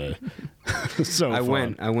great holiday. So I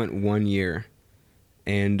fun. went 1 year,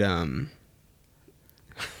 and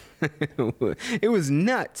it was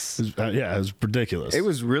nuts. It was ridiculous. It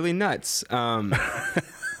was really nuts.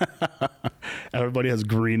 Everybody has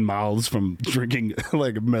green mouths from drinking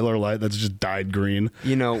like Miller Lite that's just dyed green.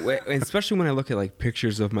 Especially when I look at like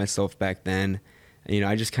pictures of myself back then,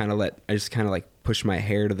 I just kind of like push my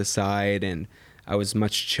hair to the side, and I was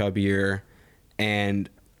much chubbier. And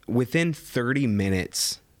within 30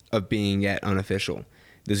 minutes of being at unofficial,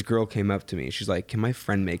 this girl came up to me. She's like, "Can my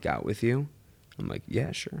friend make out with you?" I'm like,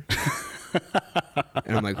 "Yeah, sure."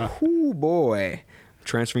 And I'm like, "Ooh, boy."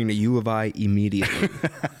 Transferring to U of I immediately.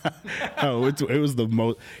 Oh, it was the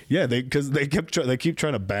most. Yeah, they keep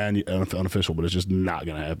trying to ban unofficial, but it's just not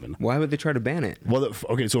gonna happen. Why would they try to ban it? Well,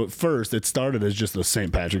 okay, so at first it started as just a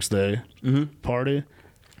St. Patrick's Day party,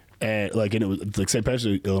 and it was like St. Patrick's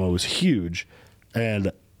Day, Illinois was huge,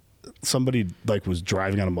 and somebody like was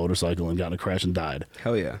driving on a motorcycle and got in a crash and died.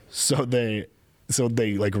 Hell yeah. So they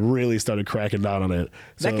like really started cracking down on it.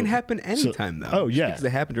 That can happen anytime, though. Oh yeah. Does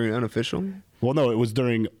it happen during unofficial? Well, no, it was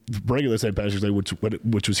during regular St. Patrick's Day,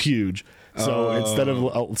 which was huge. So instead of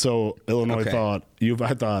Illinois Okay. U of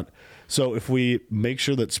I thought, so if we make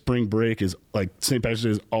sure that spring break is like St. Patrick's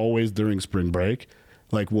Day is always during spring break,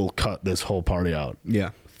 like we'll cut this whole party out.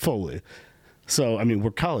 Yeah. Fully. So I mean,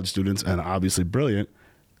 we're college students and obviously brilliant.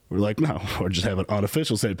 We're like, no, we're just having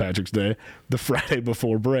unofficial St. Patrick's Day the Friday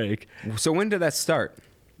before break. So when did that start?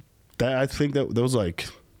 I think that was like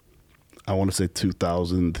I want to say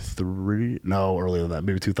 2003. No, earlier than that,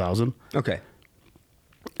 maybe 2000. Okay.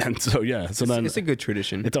 And so then It's a good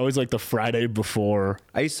tradition. it's always like the Friday before.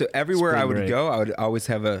 I used to, everywhere Spring I would break. go, I would always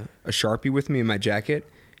have a Sharpie with me in my jacket,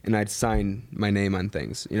 and I'd sign my name on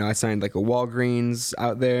things. You know, I signed like a Walgreens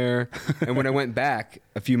out there, and when I went back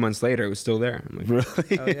a few months later, it was still there. I'm like,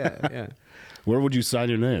 Really? oh yeah. Where would you sign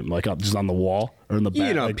your name? Like just on the wall or in the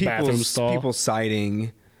You know, bathroom stall? people's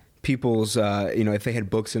citing, people's, you know, if they had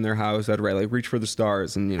books in their house, I'd write like "Reach for the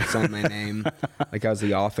Stars" and sign my name, like I was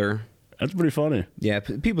the author. That's pretty funny. Yeah,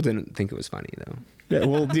 people didn't think it was funny though. Yeah,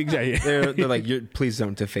 well, yeah. They're like, please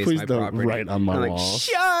don't deface Please my don't property. write on my I'm like, wall.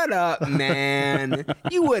 shut up, man.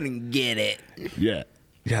 You wouldn't get it. Yeah.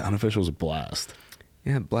 Yeah, Unofficial was a blast.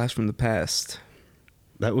 Yeah, blast from the past.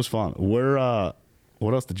 That was fun. Where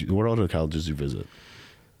what other colleges did you visit?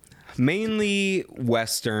 Mainly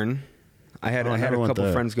Western. I had Oh, I a never went couple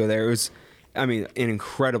there. friends go there. It was, I mean, an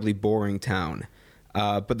incredibly boring town.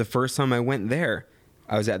 But the first time I went there,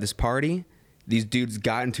 I was at this party. These dudes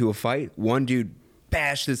got into a fight. One dude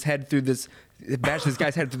bashed this guy's head through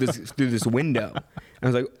this window. I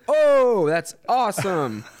was like, "Oh, that's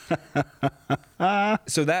awesome!"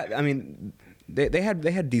 So that, I mean, they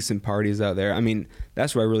had decent parties out there. I mean,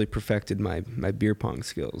 that's where I really perfected my beer pong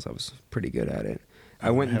skills. I was pretty good at it. I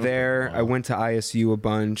went there. I went to ISU a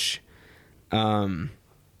bunch.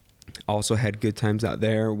 Also had good times out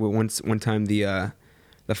there. One time the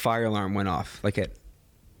fire alarm went off like at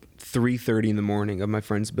 3:30 in the morning of my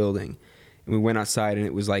friend's building, and we went outside, and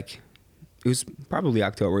it was probably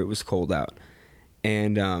October. It was cold out,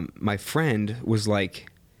 and my friend was like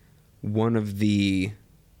one of the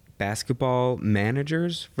basketball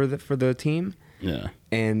managers for the team. Yeah.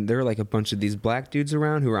 And there were like a bunch of these black dudes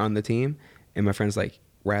around who were on the team, and my friend's like,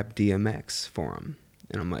 rap DMX for him,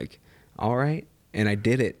 and I'm like, all right, and I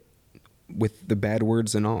did it with the bad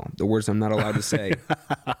words and all, the words I'm not allowed to say.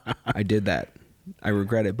 I did that. I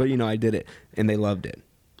regret it, but I did it, and they loved it.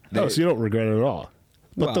 So you don't regret it at all.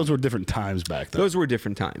 But Well, those were different times back then. Those were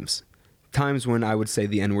different times. Times when I would say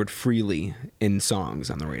the N-word freely in songs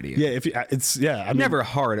on the radio. Yeah, I mean, Never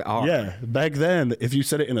hard R. Yeah, back then, if you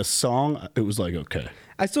said it in a song, it was like okay.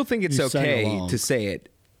 I still think it's You sang okay along. to say it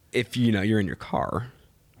if you're in your car.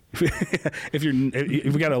 if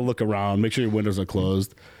you got to look around, make sure your windows are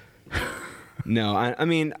closed. No, I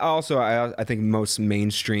mean, also, I think most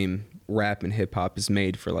mainstream rap and hip hop is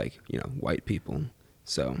made for white people,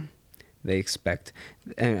 so they expect.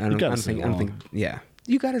 And I don't think. Yeah,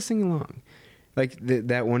 you got to sing along. Like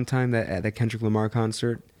that one time at that Kendrick Lamar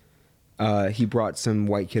concert, he brought some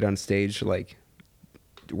white kid on stage to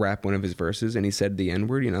rap one of his verses, and he said the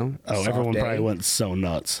N-word. Oh, soft everyone A. probably went so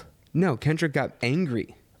nuts. No, Kendrick got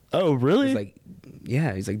angry. Oh, really? He's like,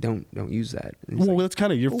 yeah, he's like, don't use that. And he's Well, like, that's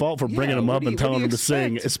kind of your fault for bringing him what up do and you- what do telling you him to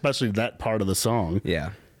sing, expect? especially that part of the song.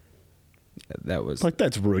 yeah, that was Like,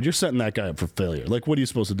 that's rude. You're setting that guy up for failure. Like, what are you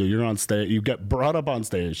supposed to do? You're on stage. You get brought up on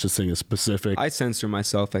stage to sing a specific. I censor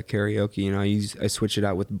myself at karaoke. I switch it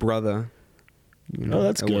out with brother. Oh,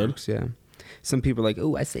 that's that good. Works, yeah. Some people are like,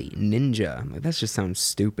 oh, I say ninja. I'm like, that just sounds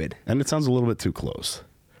stupid. and it sounds a little bit too close.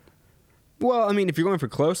 Well, I mean, if you're going for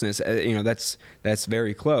closeness, that's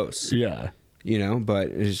very close. Yeah. But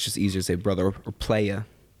it's just easier to say brother or playa.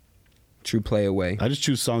 True play away. I just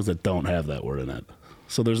choose songs that don't have that word in it.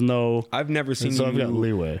 So there's no. I've never seen So you. I've got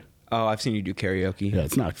leeway. Oh, I've seen you do karaoke. Yeah,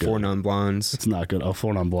 it's not good. Four non-blondes. It's not good. Oh,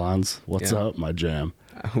 Four Non Blondes. What's Yeah. up? My jam.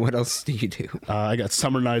 What else do you do? I got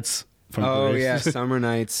Summer Nights from Oh Grace. yeah, summer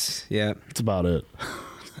nights. Yeah. That's about it.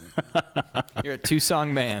 You're a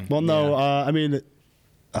 2-song man. Well, no, I mean,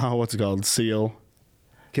 what's it called? Seal.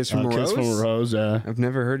 Kiss from a Rose. Kiss from a Rose, yeah. I've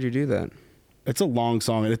never heard you do that. It's a long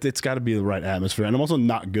song. It's got to be the right atmosphere. And I'm also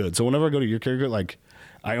not good. So whenever I go to your karaoke,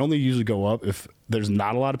 I only usually go up if there's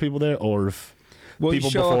not a lot of people there or if Well, people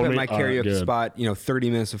you show before up at me my aren't karaoke good. spot, 30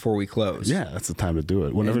 minutes before we close. Yeah, that's the time to do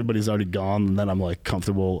it. When everybody's already gone, and then I'm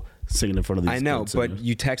comfortable singing in front of these I know, good but singers.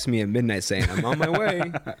 you text me at midnight saying I'm on my way,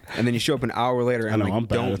 and then you show up an hour later and I know, I'm I'm like,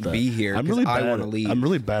 bad at don't that. be here I'm because really I bad want to at- leave. I'm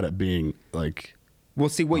really bad at being like. Well,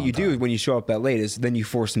 see, what you do when you show up that late is then you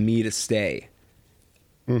force me to stay.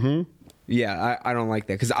 Mm-hmm. Yeah, I don't like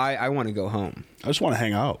that because I want to go home. I just want to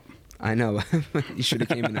hang out. I know. You should have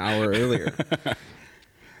came an hour earlier.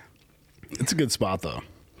 It's a good spot though.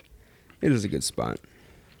 It is a good spot.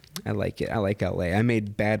 I like it. I like LA. I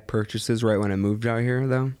made bad purchases right when I moved out here,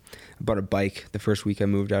 though. I bought a bike the first week I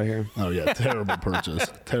moved out here. Oh yeah, terrible purchase.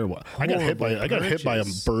 Terrible. I got hit by a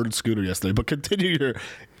purchase. bird scooter yesterday. But continue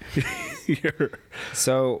your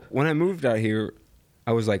So when I moved out here,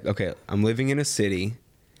 I was like, okay, I'm living in a city.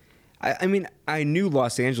 I mean, I knew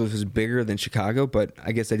Los Angeles was bigger than Chicago, but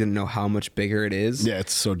I guess I didn't know how much bigger it is. Yeah,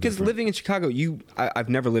 it's so Because different. living in Chicago, I've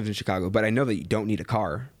never lived in Chicago, but I know that you don't need a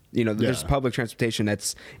car. You know, there's Yeah. public transportation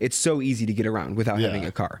it's so easy to get around without having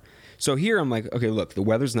a car. So here I'm like, okay, look, the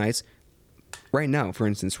weather's nice. Right now, for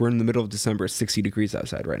instance, we're in the middle of December, 60 degrees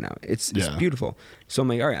outside right now. It's beautiful. So I'm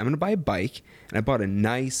like, all right, I'm going to buy a bike. And I bought a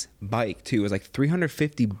nice bike, too. It was like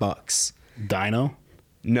 $350. Dyno?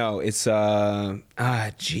 No, it's,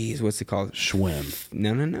 what's it called? Schwinn.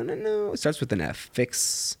 No. It starts with an F.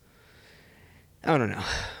 Fix. I don't know.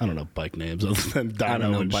 I don't know bike names other than Dyno I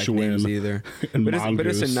don't know and bike Schwinn names either. and but it's a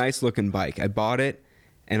Mongoose. nice looking bike. I bought it,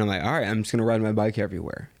 and I'm like, all right, I'm just gonna ride my bike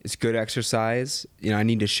everywhere. It's good exercise. You know, I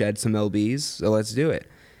need to shed some lbs, so let's do it.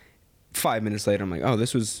 5 minutes later, I'm like, oh,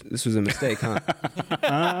 this was a mistake, huh?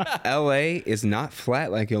 L.A. is not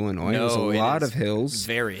flat like Illinois. There's a No, it lot is of hills.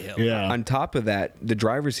 Very hilly. Yeah. On top of that, the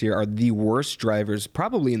drivers here are the worst drivers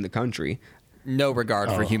probably in the country. No regard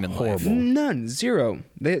for human life. horrible. None, zero.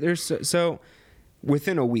 They're so.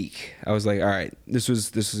 Within a week, I was like, all right, this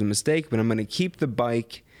was a mistake, but I'm going to keep the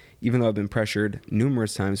bike, even though I've been pressured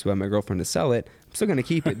numerous times by my girlfriend to sell it. I'm still going to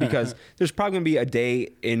keep it because there's probably going to be a day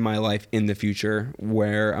in my life in the future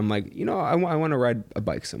where I'm like, you know, I want to ride a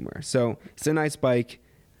bike somewhere. So it's a nice bike.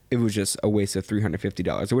 It was just a waste of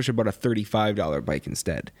 $350. I wish I bought a $35 bike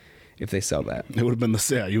instead if they sell that. It would have been the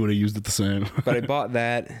same. You would have used it the same. But I bought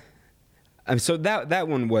that. So that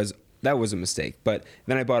one was a mistake. But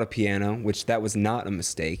then I bought a piano, which that was not a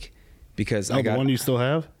mistake because I got the one you still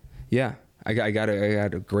have? Yeah, I got a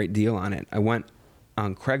great deal on it. I went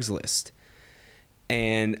on Craigslist,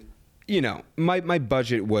 and you know my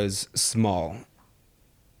budget was small.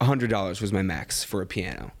 $100 was my max for a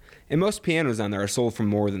piano, and most pianos on there are sold for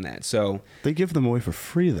more than that. So They give them away for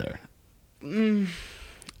free there.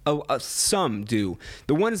 some do.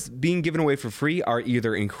 The ones being given away for free are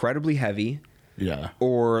either incredibly heavy Yeah.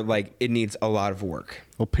 or like it needs a lot of work.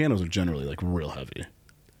 Well, pianos are generally like real heavy.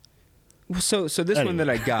 Well, so this one that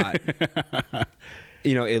I got,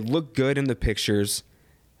 you know, it looked good in the pictures.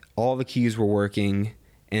 All the keys were working,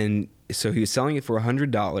 and so he was selling it for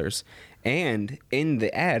 $100. And in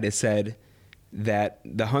the ad, it said that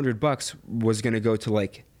the $100 was going to go to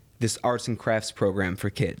like this arts and crafts program for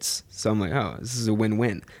kids. So I'm like, oh, this is a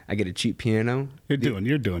win-win. I get a cheap piano. You're doing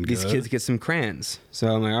good. These kids get some crayons. So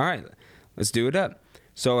I'm like, all right, let's do it up.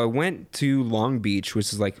 So I went to Long Beach,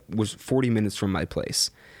 which was 40 minutes from my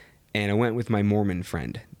place. And I went with my Mormon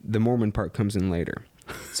friend. The Mormon part comes in later.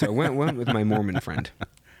 So I went with my Mormon friend.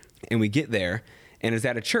 And we get there, and it's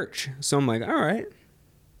at a church. So I'm like, all right,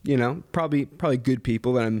 you know, probably good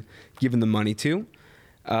people that I'm giving the money to.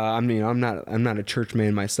 I'm not a church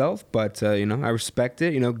man myself, but you know, I respect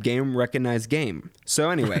it. You know, game recognized game. So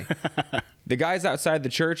anyway, the guy's outside the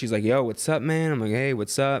church. He's like, yo, what's up, man? I'm like, hey,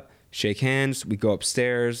 what's up? Shake hands. We go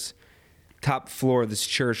upstairs. Top floor of this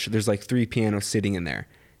church, there's like 3 pianos sitting in there.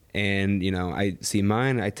 And, you know, I see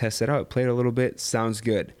mine. I test it out. Play it a little bit. Sounds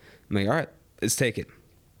good. I'm like, all right, let's take it.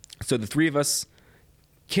 So the 3 of us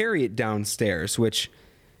carry it downstairs, which,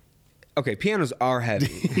 okay, pianos are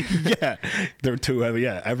heavy. Yeah, they're too heavy.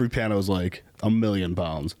 Yeah, every piano is like 1,000,000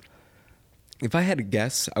 pounds. If I had to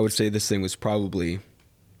guess, I would say this thing was probably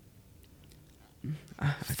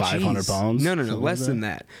 500 pounds? No, Something less like than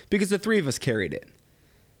that. Because the 3 of us carried it.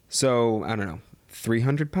 So, I don't know,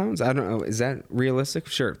 300 pounds? I don't know. Is that realistic?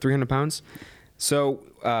 Sure, 300 pounds. So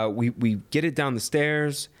we get it down the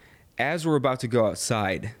stairs. As we're about to go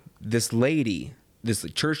outside, this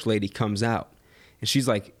church lady comes out. And she's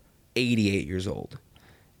like 88 years old.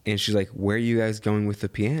 And she's like, where are you guys going with the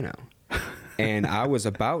piano? And I was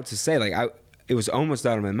about to say, like, it was almost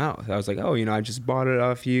out of my mouth. I was like, oh, you know, I just bought it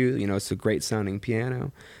off you. You know, it's a great sounding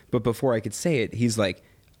piano. But before I could say it, he's like,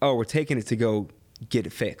 oh, we're taking it to go get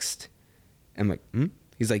it fixed. I'm like, hmm?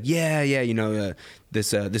 He's like, yeah, you know,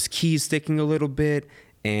 this key's sticking a little bit.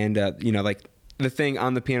 And, you know, like the thing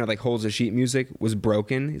on the piano, like holds the sheet music was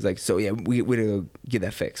broken. He's like, so yeah, we gotta go get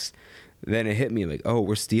that fixed. Then it hit me like, oh,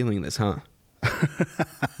 we're stealing this, huh?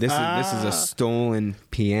 This is a stolen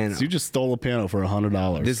piano. So you just stole a piano for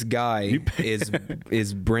 $100. This guy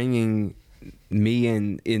is bringing me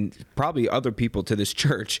and probably other people to this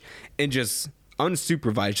church and just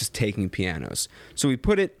unsupervised, just taking pianos. So we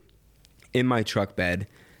put it in my truck bed.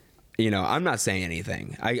 You know, I'm not saying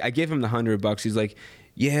anything. I gave him the $100. He's like,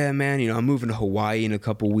 yeah, man, you know, I'm moving to Hawaii in a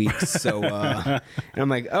couple weeks. So, and I'm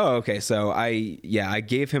like, oh, okay. So I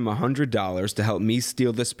gave him $100 to help me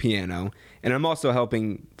steal this piano. And I'm also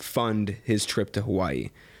helping fund his trip to Hawaii.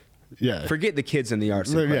 Yeah. Forget the kids and the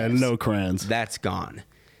arts and Yeah, crafts. no crayons. That's gone.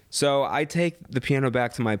 So I take the piano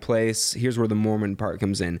back to my place. Here's where the Mormon part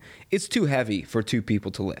comes in. It's too heavy for 2 people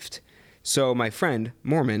to lift. So my friend,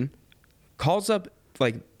 Mormon, calls up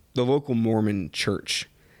like the local Mormon church,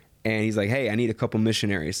 and he's like, "Hey, I need a couple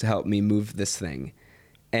missionaries to help me move this thing."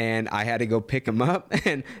 And I had to go pick them up.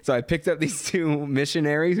 And so I picked up these 2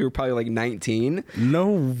 missionaries who were probably like 19.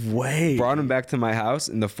 No way. Brought them back to my house,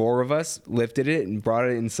 and the 4 of us lifted it and brought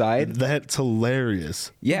it inside. That's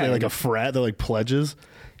hilarious. Yeah. They're like a frat. They're like pledges.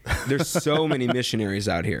 There's so many missionaries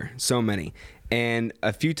out here. So many. And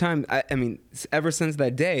a few times, I mean, ever since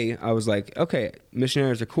that day, I was like, okay,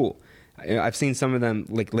 missionaries are cool. I've seen some of them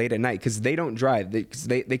like late at night because they don't drive.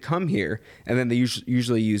 They come here, and then they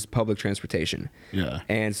usually use public transportation. Yeah.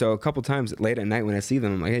 And so a couple times late at night when I see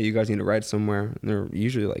them, I'm like, hey, you guys need to ride somewhere? And they're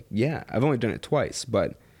usually like, yeah. I've only done it twice,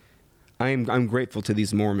 but I'm grateful to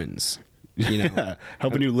these Mormons. You know, Yeah.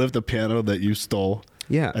 Helping you lift a piano that you stole.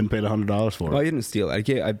 Yeah. And paid $100 for it. Well, I didn't steal it.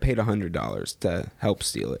 I paid $100 to help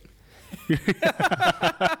steal it.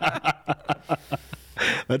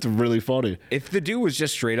 That's really funny. If the dude was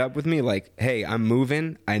just straight up with me, like, hey, I'm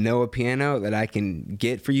moving, I know a piano that I can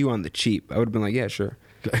get for you on the cheap, I would have been like, yeah, sure.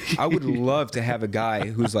 I would love to have a guy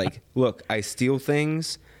who's like, look, I steal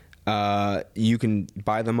things, you can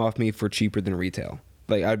buy them off me for cheaper than retail.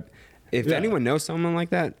 Like, if anyone knows someone like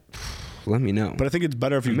that, let me know. But I think it's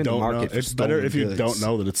better if you I'm in the don't know. market for It's better stolen if you goods. don't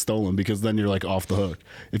know that it's stolen, because then you're like off the hook.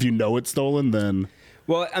 If you know it's stolen, then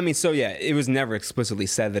Well, I mean, so yeah, it was never explicitly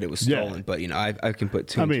said that it was stolen, Yeah. but you know, I can put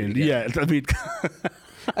 2 I and 2 mean, together. yeah. I mean,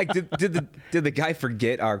 Like, did the guy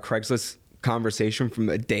forget our Craigslist conversation from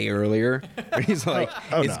a day earlier? And he's like,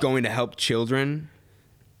 Oh, it's no. going to help children.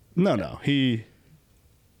 no. He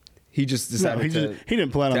He just decided he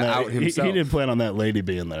didn't plan on to that. out He himself. didn't plan on that lady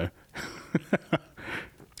being there.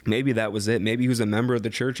 Maybe that was it. Maybe he was a member of the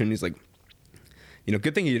church, and he's like, you know,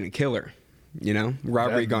 good thing you didn't kill her. You know,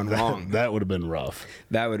 robbery gone wrong. That would have been rough.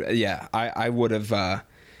 That would, yeah. I would have.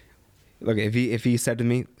 Look, if he said to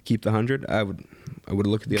me, keep the 100, I would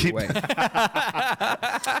look the other way.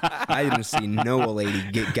 I didn't see no old lady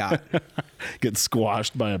get got. Get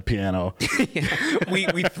squashed by a piano.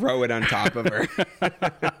 We throw it on top of her.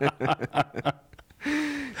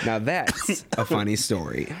 Now that's a funny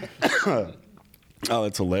story. Oh,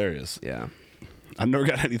 that's hilarious. Yeah. I've never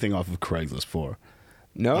got anything off of Craigslist for.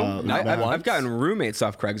 No, I've once? gotten roommates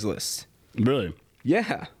off Craigslist. Really?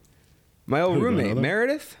 Yeah. My old Who, roommate, another?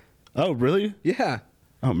 Meredith. Oh, really? Yeah.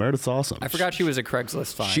 Oh, Meredith's awesome. I forgot she was a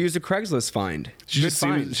Craigslist find. She was a Craigslist find. She Good just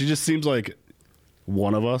find. seems. She just seems like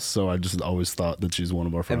one of us. So I just always thought that she's one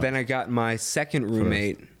of our friends. And then I got my second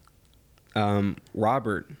roommate,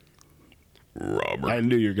 Robert. I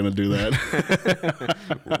knew you were gonna do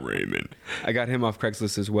that. Raymond. I got him off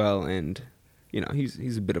Craigslist as well, and you know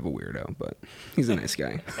he's a bit of a weirdo, but he's a nice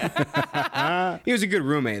guy. He was a good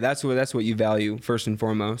roommate. That's what you value first and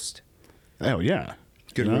foremost. Oh yeah,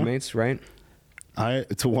 Good You know? roommates, right?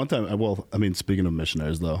 To one time. Well, I mean, speaking of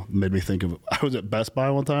missionaries, though, made me think of. I was at Best Buy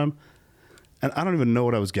one time, and I don't even know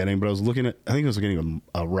what I was getting, but I was looking at. I think I was getting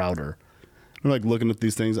a router. I'm like looking at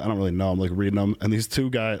these things. I don't really know. I'm like reading them, and these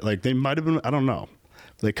 2 guys, like they might have been. I don't know.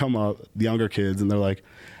 They come up, the younger kids, and they're like,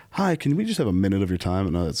 "Hi, can we just have a minute of your time?"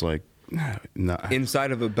 And it's like, no.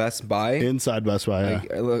 Inside of a Best Buy. Inside Best Buy.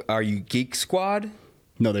 Yeah. Like, are you Geek Squad?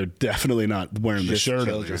 No, they're definitely not wearing the Just shirt.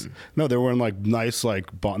 children. At least. No, they're wearing like nice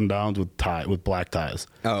like button downs with black ties.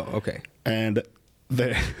 Oh, okay. And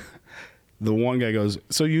the one guy goes,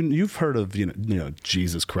 "So you've heard of you know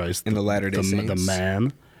Jesus Christ And the Latter-day the Saints?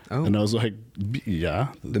 man?" Oh. And I was like, "Yeah,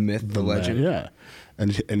 The myth, the man, legend. yeah."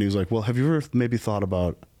 And he was like, "Well, have you ever maybe thought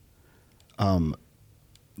about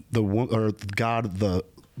or God the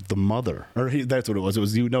mother, or that's what it was. It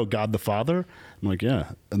was God the Father." I'm like,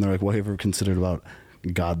 "Yeah," and they're like, "Well, have you ever considered about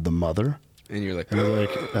God the mother?" And you're like,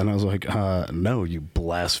 And I was like, "No, you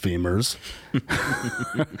blasphemers!"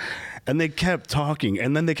 And they kept talking,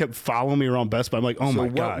 and then they kept following me around Best Buy. I'm like, "Oh my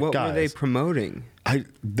god, what guys!" were they promoting? I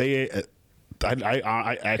actually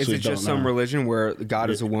Is it don't just know. some religion where God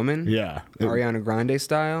is a woman? Yeah. Ariana Grande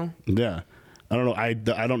style? Yeah, I don't know. I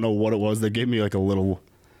don't know what it was. They gave me like a little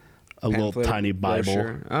Pamphlet, tiny Bible.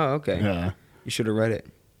 brochure? Oh, okay. Yeah, You should have read it.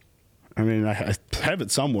 I mean, I have it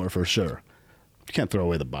somewhere for sure. You can't throw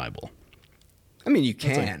away the Bible. I mean, you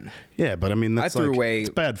can. Yeah, but I mean, I that's threw like, away it's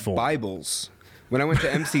bad form. Bibles. When I went to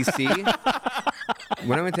MCC,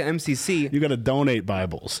 You got to donate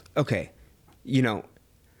Bibles. okay, you know,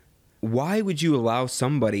 why would you allow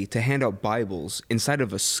somebody to hand out Bibles inside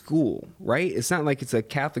of a school, right? It's not like it's a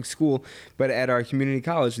Catholic school, but at our community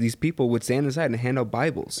college, these people would stand inside and hand out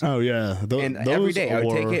Bibles. Oh yeah, And every day I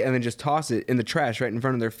would take it and then just toss it in the trash right in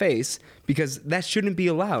front of their face because that shouldn't be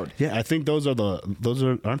allowed. Yeah, I think aren't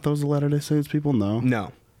those the Latter-day Saints people? No,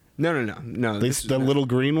 No. the little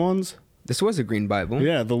green ones. This was a green Bible.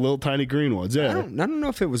 Yeah, the little tiny green ones. Yeah. I don't know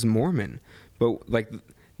if it was Mormon, but like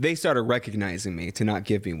they started recognizing me to not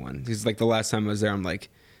give me one. Because like the last time I was there, I'm like,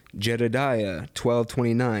 Jedediah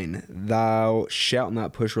 12:29, thou shalt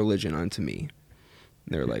not push religion onto me.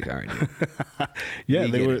 They were like, all right, dude. Yeah,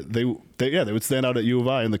 We they would stand out at U of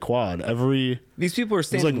I in the quad These people were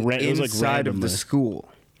standing inside of the school.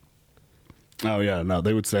 Oh yeah, no,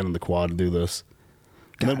 they would stand in the quad and do this.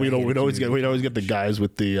 And then we'd always get the guys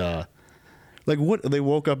with the like what they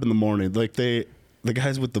woke up in the morning, like the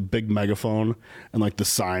guys with the big megaphone and like the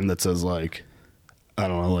sign that says like, I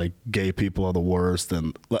don't know, like gay people are the worst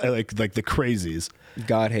and like the crazies.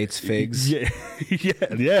 God hates figs. Yeah,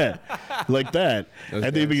 yeah, like that. And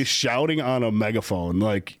they'd be shouting on a megaphone,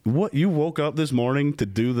 like, "What? You woke up this morning to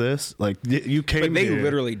do this? Like, you came?" But they here.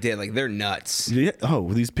 literally did. Like, they're nuts. Yeah.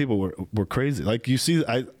 Oh, these people were crazy. Like, you see,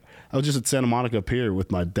 I was just at Santa Monica Pier with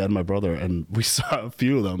my dad and my brother, and we saw a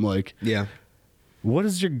few of them. Like, Yeah. what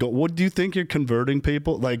is your goal? What do you think you're converting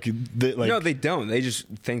people? Like, No, they don't. They just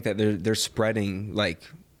think that they're spreading like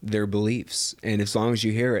their beliefs, and as long as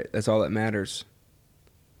you hear it, that's all that matters.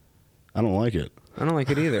 I don't like it. I don't like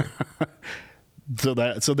it either. So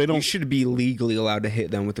they don't. You should be legally allowed to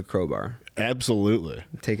hit them with a crowbar. Absolutely.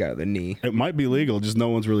 Take out the knee. It might be legal, just no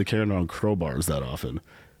one's really carrying around crowbars that often.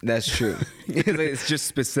 That's true. It's just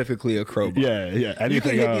specifically a crowbar. Yeah. You can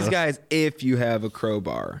Anything hit these guys if you have a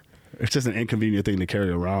crowbar. It's just an inconvenient thing to carry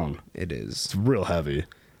around. It is. It's real heavy.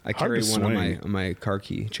 I Hard carry to one swing. on my car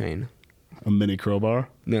key chain. A mini crowbar.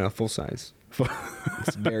 No, full size.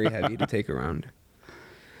 It's very heavy to take around.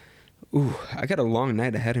 Ooh, I got a long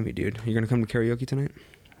night ahead of me, dude. You gonna come to karaoke tonight?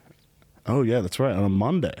 Oh yeah, that's right. On a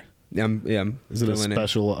Monday. Yeah, I'm Is it a filling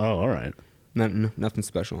special? Oh, all right. in. Nothing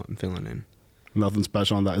special. I'm filling in. Nothing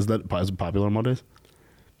special on that. Is it popular on Mondays?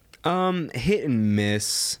 Hit and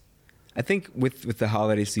miss. I think with the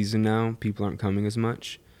holiday season now, people aren't coming as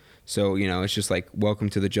much. So, it's just like, welcome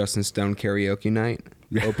to the Justin Stone karaoke night.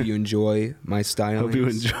 Hope you enjoy my style. Hope you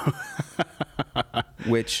enjoy.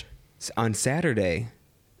 Which, on Saturday,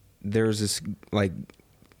 there's this, like,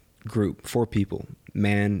 group, 4 people.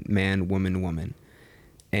 Man, woman, woman.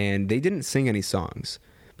 And they didn't sing any songs.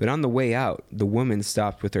 But on the way out, the woman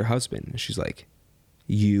stopped with her husband. And she's like,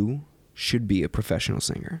 you should be a professional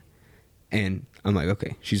singer. And I'm like,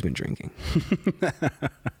 okay, she's been drinking.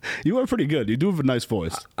 You are pretty good. You do have a nice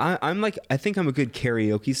voice. I think I'm a good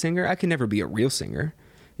karaoke singer. I can never be a real singer.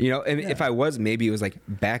 And if I was, maybe it was like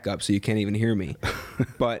backup so you can't even hear me.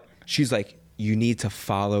 But she's like, you need to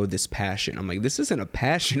follow this passion. I'm like, this isn't a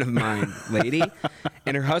passion of mine, lady.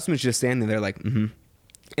 And her husband's just standing there like, mm-hmm.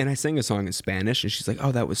 And I sang a song in Spanish, and she's like,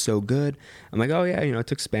 oh, that was so good. I'm like, oh, yeah, I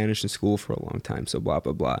took Spanish in school for a long time, so blah,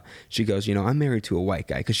 blah, blah. She goes, I'm married to a white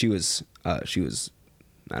guy, because she was, I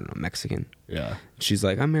don't know, Mexican. Yeah. She's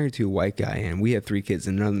like, I'm married to a white guy, and we have 3 kids,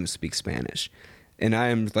 and none of them speak Spanish. And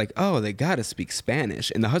I'm like, oh, they got to speak Spanish.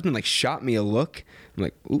 And the husband, like, shot me a look. I'm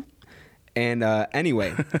like, ooh. And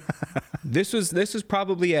anyway, this was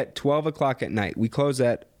probably at 12 o'clock at night. We closed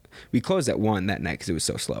at 1 that night because it was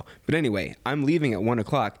so slow. But anyway, I'm leaving at 1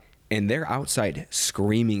 o'clock, and they're outside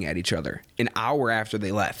screaming at each other an hour after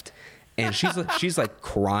they left. And she's like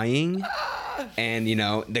crying, and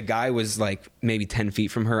the guy was like maybe 10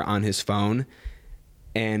 feet from her on his phone.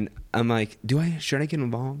 And I'm like, should I get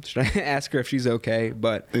involved? Should I ask her if she's okay?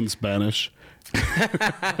 But In Spanish.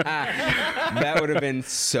 that would have been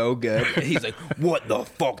so good. He's like, what the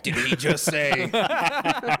fuck did he just say?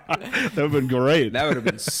 That would have been great. That would have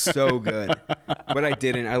been so good. But I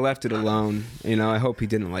didn't. I left it alone. I hope he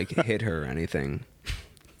didn't like hit her or anything.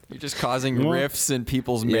 You're just causing rifts in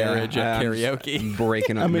people's marriage at I'm karaoke.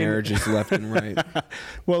 breaking up marriages left and right.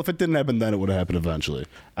 Well, if it didn't happen then, it would have happened eventually.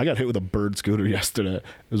 I got hit with a bird scooter yesterday. It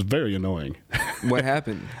was very annoying. What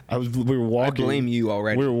happened? We were walking. I blame you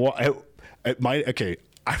already. We were okay.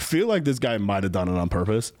 I feel like this guy might have done it on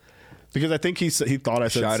purpose because I think he thought I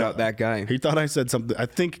said Shout out that guy. He thought I said something. I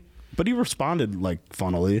think, but he responded like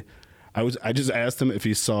funnily. I just asked him if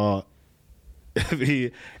he saw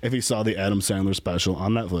if he saw the Adam Sandler special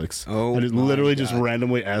on Netflix. Oh, I just my literally God. just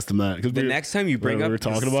randomly asked him that because The next time you bring up we were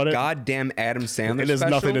talking this about it, goddamn Adam Sandler it has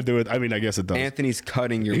special, nothing to do with. I mean, I guess it does. Anthony's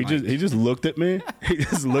cutting your He mic. just looked at me. He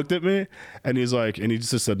just looked at me, and he's like, and he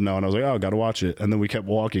just said no, and I was like, oh, gotta watch it. And then we kept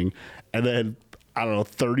walking, and then I don't know,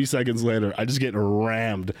 30 seconds later, I just get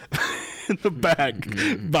rammed in the back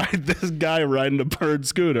by this guy riding a bird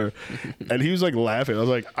scooter, and he was like laughing. I was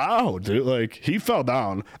like, ow, dude! Like he fell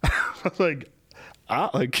down. I was like,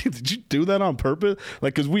 did you do that on purpose?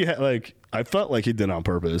 Like, cause we had like, I felt like he did it on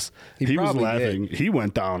purpose. He was probably laughing. did. He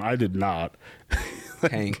went down. I did not.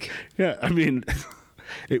 Hank. Yeah, I mean,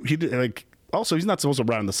 he did like. Also, he's not supposed to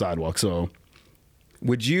ride on the sidewalk, so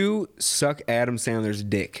Would you suck Adam Sandler's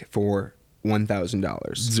dick for $1,000?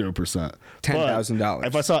 0%. $10,000.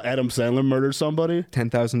 If I saw Adam Sandler murder somebody,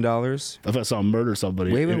 $10,000? if I saw him murder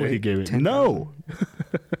somebody, Wait, he gave me 10,000? no,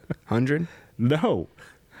 100? no,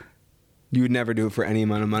 You would never do it for any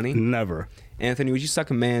amount of money? never. Anthony, would you suck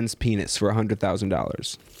a man's penis for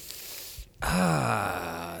 $100,000?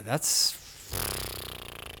 That's.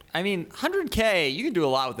 I mean, 100K, you can do a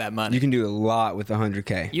lot with that money. You can do a lot with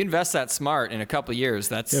 100K. You invest that smart in a couple of years.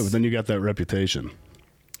 That's Yeah, but then you got that reputation.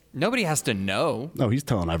 nobody has to know No, he's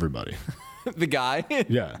telling everybody. the guy.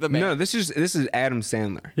 Yeah. the man. No, this is Adam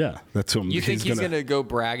Sandler. Yeah, that's who You think he's gonna go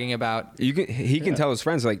bragging about? He can tell his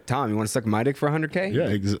friends like, Tom, you want to suck my dick for 100K? Yeah,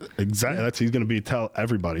 exactly. That's he's gonna tell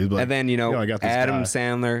everybody. He's like, And then "Yo, I got this Adam guy."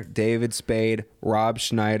 Sandler, David Spade, Rob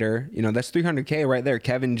Schneider. That's 300K right there.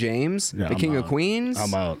 Kevin James, Yeah, the I'm King of out. Queens.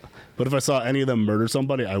 I'm out. But if I saw any of them murder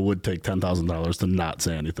somebody, I would take $10,000 to not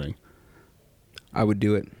say anything. I would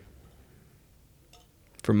do it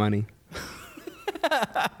for money.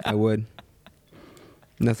 I would.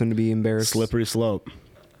 Nothing to be embarrassed. Slippery slope.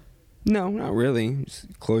 No, not really.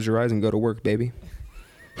 Just close your eyes and go to work, baby.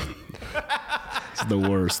 It's the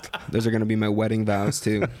worst. Those are going to be my wedding vows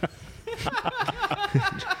too.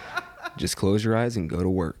 Just close your eyes and go to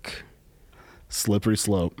work. Slippery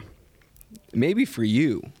slope. Maybe for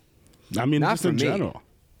you. I mean, Not just for in me. general.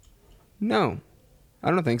 No,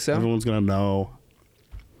 I don't think so. Everyone's gonna know.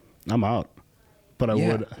 I'm out. But I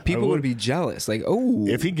Yeah, would. people would be jealous. Like, oh,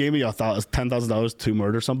 If he gave me $10,000 to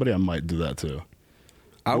murder somebody, I might do that too.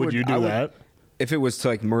 Would you do that? If it was to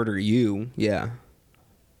like murder you, yeah,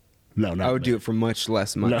 No, not I would me. do it for much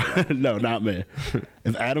less money. No, no, not me.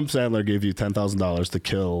 If Adam Sandler gave you $10,000 to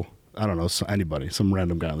kill, I don't know, anybody, some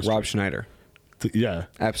random guy on the street. Rob Schneider, Yeah,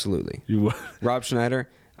 absolutely. you would. Rob Schneider.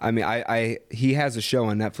 I mean, he has a show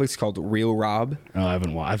on Netflix called Real Rob. Oh, I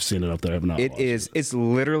haven't. I've seen it up there. I've not. It watched is. It's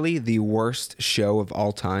literally the worst show of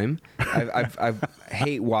all time. I've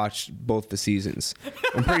hate watched both the seasons.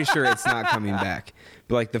 I'm pretty sure it's not coming back.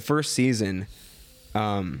 But like the first season.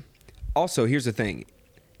 Also, here's the thing.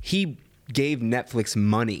 He gave Netflix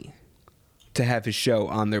money to have his show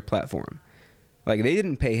on their platform. Like they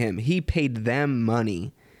didn't pay him. He paid them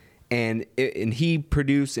money, and he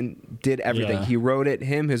produced and did everything. Yeah. He wrote it.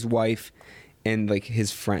 Him, his wife, and like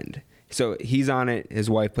his friend. So he's on it. His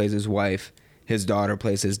wife plays his wife. His daughter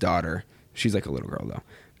plays his daughter. She's like a little girl though.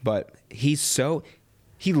 But he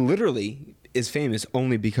literally is famous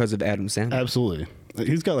only because of Adam Sandler. Absolutely.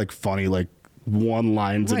 He's got like funny like one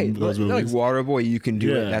lines Right, in those like movies. Waterboy, you can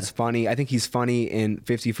do it. Yeah. That's funny. I think he's funny in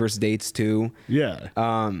 50 First Dates too. Yeah.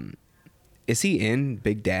 Is he in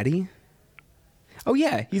Big Daddy? Oh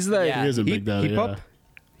yeah, he's the Yeah. He is in Big Daddy, He yeah. Pup.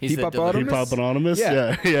 He's He the Pup delivery- He Anonymous? Pop Anonymous.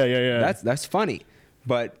 Yeah. Yeah. That's funny,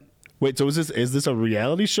 but Wait, so is this a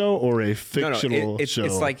reality show or a fictional it's show?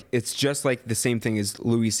 it's just like the same thing as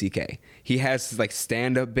Louis C.K. He has like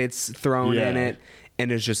stand-up bits thrown in Yeah. it,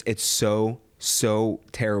 and it's so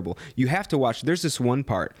terrible. You have to watch. There's this one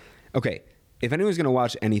part. Okay, if anyone's gonna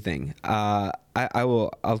watch anything, I'll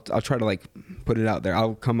try to like put it out there.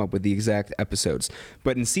 I'll come up with the exact episodes.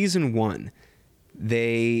 But in season 1,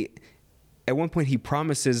 at one point he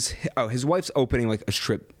promises. Oh, his wife's opening like a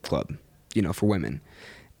strip club, for women.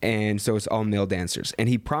 And so it's all male dancers. And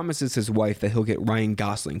he promises his wife that he'll get Ryan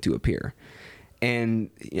Gosling to appear. And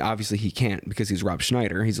obviously he can't because he's Rob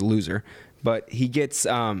Schneider. He's a loser. But he gets...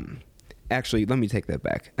 actually, let me take that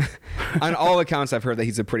back. On all accounts, I've heard that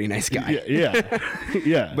he's a pretty nice guy.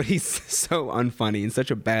 Yeah. But he's so unfunny and such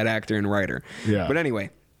a bad actor and writer. Yeah. But anyway,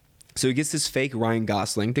 so he gets this fake Ryan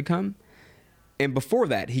Gosling to come. And before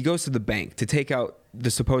that, he goes to the bank to take out the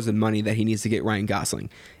supposed money that he needs to get Ryan Gosling.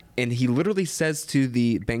 And he literally says to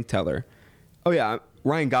the bank teller, "Oh yeah,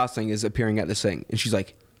 Ryan Gosling is appearing at this thing." And she's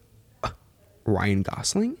like, "Ryan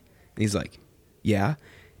Gosling?" And he's like, "Yeah."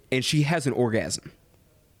 And she has an orgasm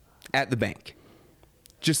at the bank.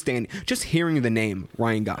 Just hearing the name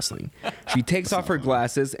Ryan Gosling. She takes off her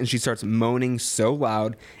glasses and she starts moaning so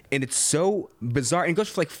loud, and it's so bizarre. And it goes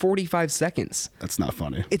for like 45 seconds. That's not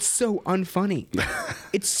funny. It's so unfunny.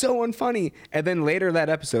 It's so unfunny. And then later that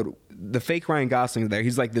episode, the fake Ryan Gosling is there.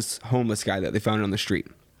 He's like this homeless guy that they found on the street.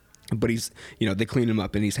 But he's, they clean him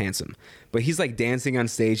up and he's handsome. But he's like dancing on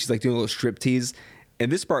stage. He's like doing a little striptease.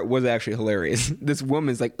 And this part was actually hilarious. This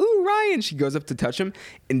woman's like, "Ooh, Ryan." She goes up to touch him,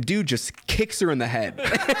 and dude just kicks her in the head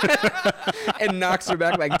and knocks her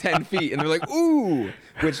back like 10 feet. And they're like, "Ooh,"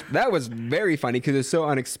 which that was very funny because it's so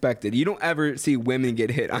unexpected. You don't ever see women get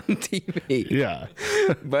hit on TV. Yeah.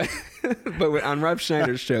 But on Rob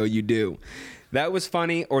Schneider's show, you do. That was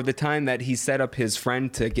funny. Or the time that he set up his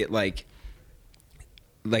friend to get like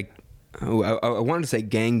I wanted to say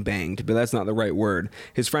gang banged, but that's not the right word.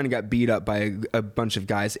 His friend got beat up by a bunch of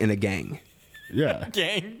guys in a gang. Yeah.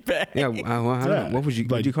 Gang bang. Yeah, well, I don't know. What would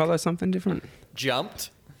you call that? Something different? Jumped.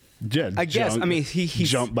 Yeah, I guess. I mean, he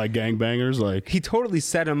jumped by gangbangers. Like, he totally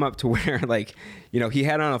set him up to where, like, you know, he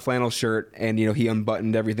had on a flannel shirt and, you know, he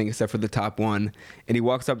unbuttoned everything except for the top one. And he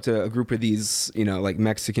walks up to a group of these, you know, like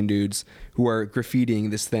Mexican dudes who are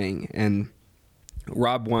graffitiing this thing. And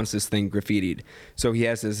Rob wants this thing graffitied. So he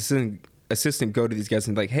has his assistant go to these guys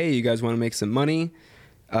and be like, hey, you guys want to make some money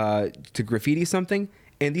to graffiti something?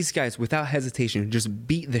 And these guys, without hesitation, just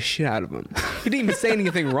beat the shit out of him. He didn't even say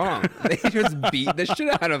anything wrong. They just beat the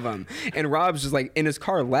shit out of him. And Rob's just like in his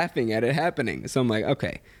car laughing at it happening. So I'm like,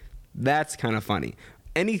 okay, that's kind of funny.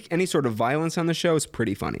 Any sort of violence on the show is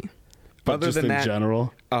pretty funny. but Other just than in that,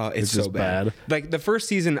 general, it's so just bad. Like the first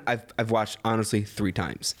season, I've watched honestly 3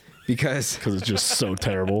 times because it's just so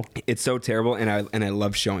terrible. it's so terrible, and I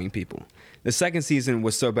love showing people. The second season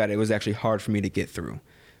was so bad it was actually hard for me to get through.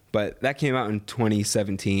 But that came out in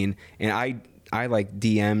 2017, and I like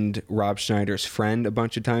DM'd Rob Schneider's friend a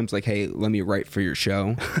bunch of times, like, hey, let me write for your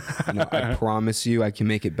show. You know, I promise you I can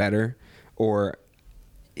make it better.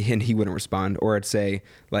 And he wouldn't respond. Or I'd say,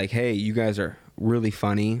 like, hey, you guys are really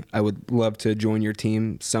funny. I would love to join your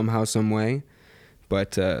team somehow, some way.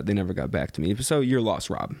 But they never got back to me. So you're lost,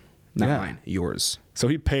 Rob. Not mine. Yours. So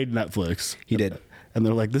he paid Netflix. He did. And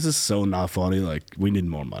they're like, this is so not funny. Like, we need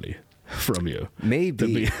more money from you. Maybe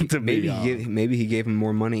he gave him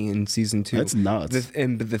more money in season 2. That's nuts.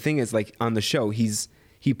 But the thing is, like, on the show,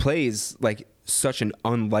 he plays like such an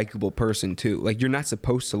unlikable person too. Like, you're not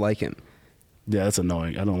supposed to like him. Yeah, that's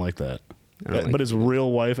annoying. I don't like that. Like but his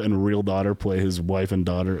real wife and real daughter play his wife and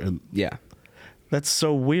daughter, and yeah, that's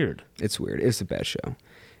so weird. It's weird. It's a bad show.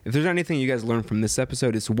 If there's anything you guys learned from this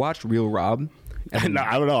episode, it's watch Real Rob. No,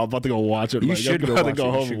 I don't know. I'm about to go watch it. You should go watch it.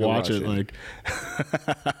 home You and should go watch it. Like,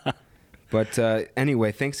 but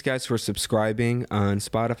anyway, thanks guys for subscribing on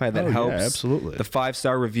Spotify. That helps. Yeah, absolutely. The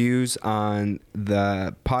 5-star reviews on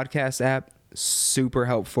the podcast app, super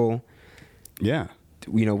helpful. Yeah.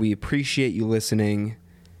 You know, we appreciate you listening.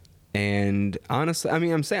 And honestly, I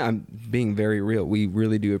mean, I'm being very real. We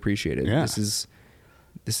really do appreciate it. Yeah. This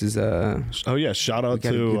is Oh yeah, shout out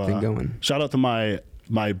got a good thing to going. shout out to my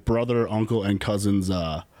brother, uncle, and cousin's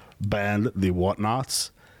band, the Whatnots.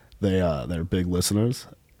 They're big listeners,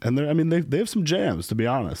 and they have some jams, to be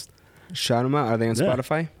honest. Shout them out. Are they on Yeah.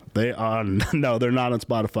 Spotify? They are no, they're not on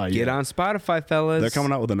Spotify yet. Get on Spotify, fellas. They're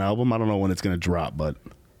coming out with an album. I don't know when it's gonna drop, but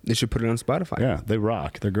They should put it on Spotify. yeah, they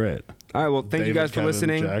rock. They're great. All right. Well, thank you David, guys for Kevin,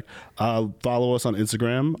 listening. Jack. Follow us on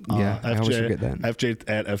Instagram. Yeah, I always forget that. FJ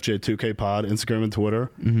at FJ2KPod, Instagram and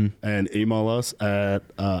Twitter. Mm-hmm. And email us at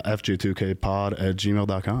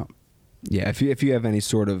FJ2KPod@gmail.com. Yeah. If you have any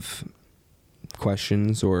sort of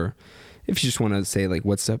questions, or if you just want to say like,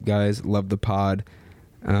 "What's up, guys? Love the pod."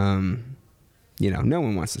 You know, no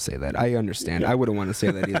one wants to say that. I understand. I wouldn't want to say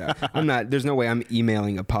that either. I'm not. There's no way I'm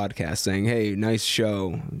emailing a podcast saying, "Hey, nice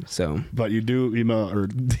show." So, But you do email or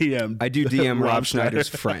DM. I do DM Rob Schneider's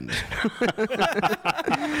friend.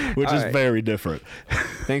 which All is right. very different.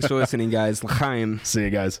 Thanks for listening, guys. L'chaim. See you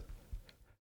guys.